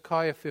give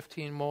Hezekiah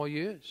 15 more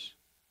years?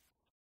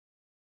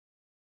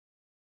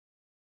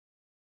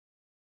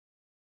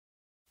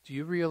 Do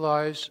you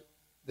realize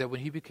that when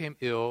he became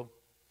ill,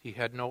 he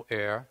had no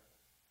heir?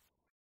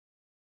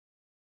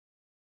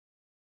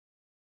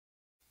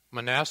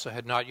 Manasseh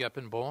had not yet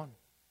been born.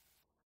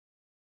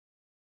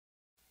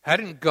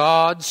 Hadn't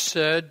God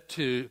said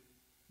to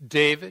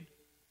David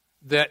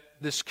that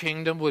this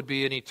kingdom would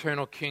be an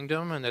eternal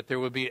kingdom and that there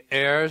would be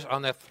heirs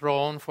on that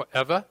throne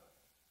forever?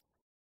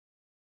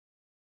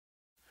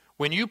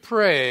 When you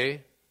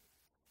pray,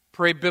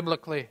 pray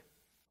biblically.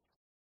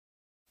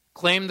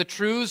 Claim the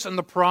truths and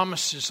the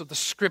promises of the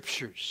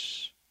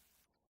Scriptures.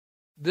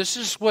 This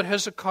is what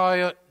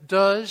Hezekiah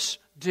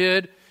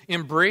did,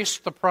 embrace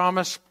the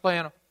promised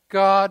plan of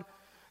God.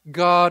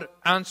 God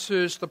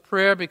answers the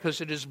prayer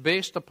because it is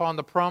based upon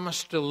the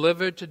promise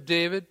delivered to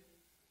David.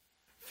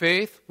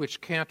 Faith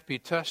which can't be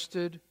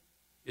tested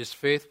is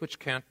faith which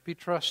can't be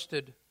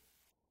trusted.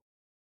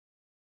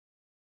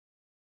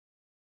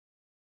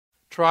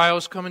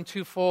 Trials come in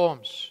two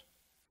forms: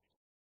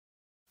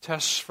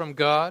 tests from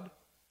God,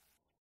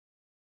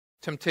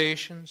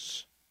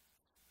 temptations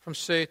from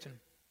Satan.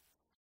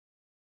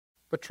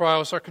 But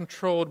trials are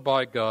controlled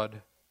by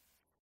God.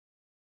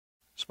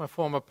 As my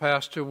former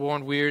pastor,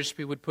 Warren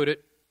Wiersbe, would put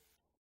it,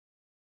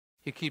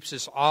 he keeps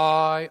his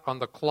eye on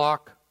the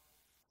clock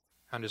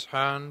and his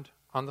hand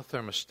on the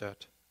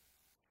thermostat.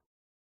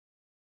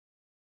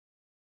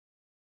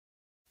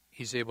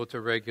 He's able to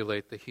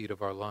regulate the heat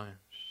of our lives.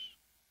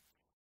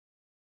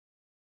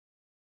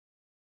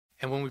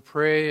 And when we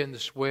pray in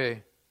this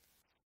way,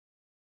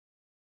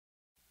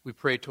 we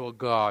pray to a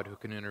God who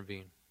can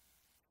intervene.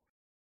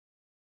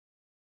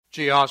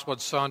 J.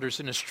 Oswald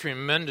Sanders, in his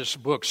tremendous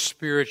book,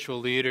 Spiritual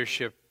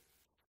Leadership,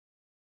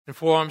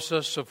 informs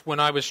us of when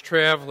I was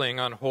traveling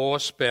on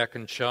horseback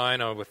in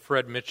China with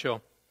Fred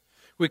Mitchell.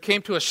 We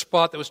came to a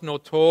spot that was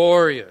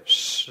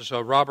notorious as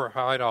a robber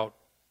hideout.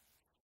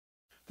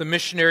 The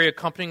missionary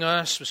accompanying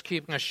us was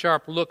keeping a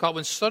sharp lookout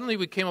when suddenly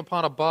we came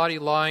upon a body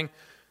lying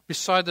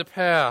beside the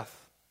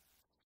path.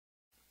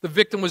 The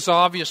victim was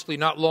obviously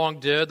not long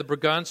dead. The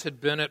brigands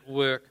had been at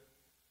work.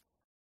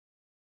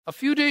 A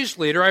few days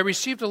later, I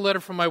received a letter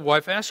from my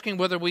wife asking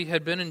whether we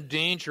had been in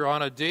danger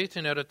on a date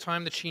and at a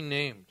time that she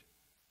named.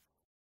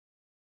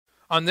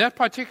 On that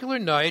particular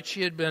night,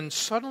 she had been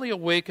suddenly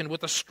awakened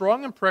with a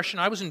strong impression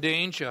I was in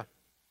danger.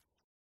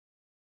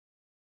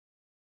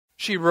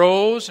 She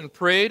rose and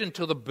prayed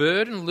until the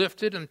burden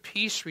lifted and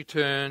peace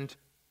returned.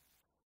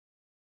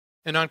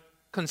 And on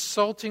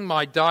consulting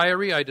my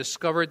diary, I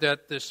discovered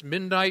that this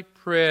midnight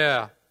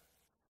prayer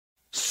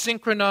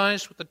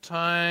synchronized with the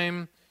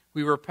time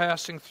we were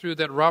passing through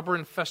that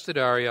robber-infested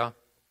area,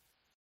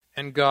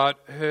 and God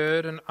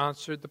heard and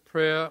answered the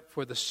prayer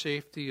for the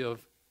safety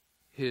of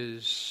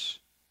His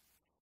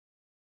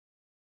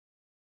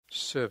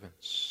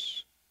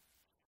servants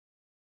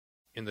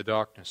in the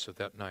darkness of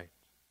that night.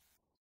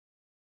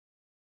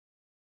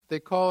 They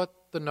call it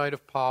the night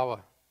of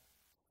power.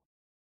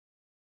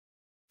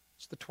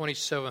 It's the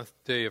 27th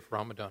day of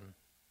Ramadan.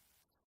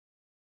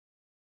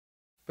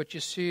 But you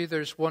see,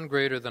 there's one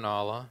greater than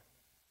Allah,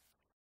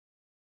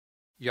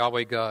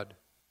 Yahweh God.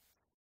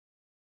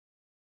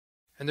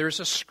 And there's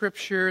a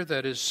scripture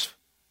that is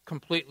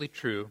completely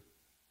true,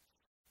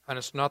 and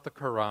it's not the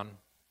Quran.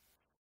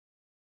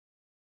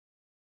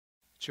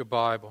 It's your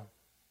Bible.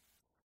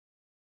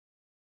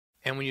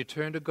 And when you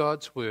turn to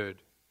God's Word,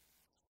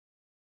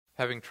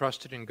 having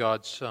trusted in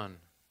God's Son,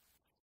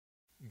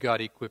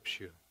 God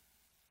equips you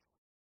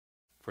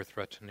for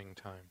threatening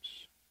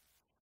times.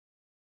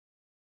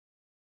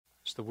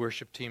 As the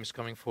worship team is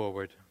coming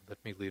forward, let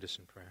me lead us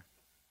in prayer.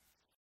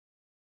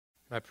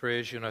 I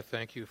praise you and I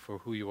thank you for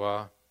who you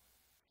are.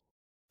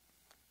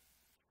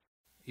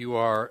 You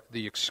are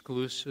the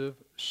exclusive,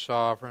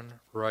 sovereign,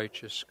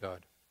 righteous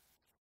God.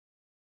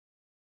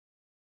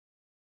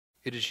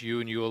 It is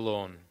you and you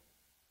alone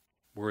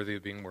worthy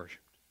of being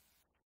worshipped.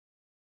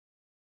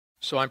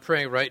 So I'm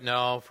praying right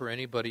now for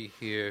anybody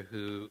here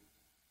who,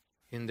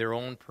 in their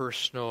own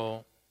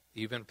personal,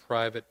 even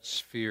private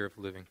sphere of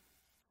living,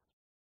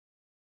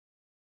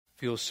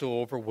 feels so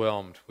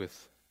overwhelmed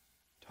with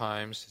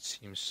times that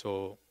seem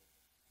so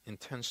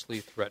intensely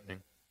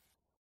threatening.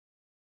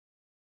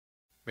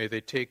 May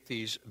they take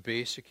these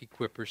basic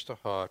equippers to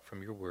heart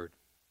from your word,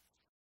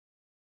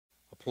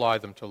 apply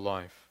them to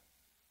life,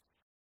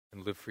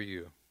 and live for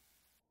you.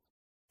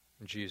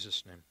 In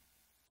Jesus' name,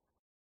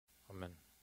 amen.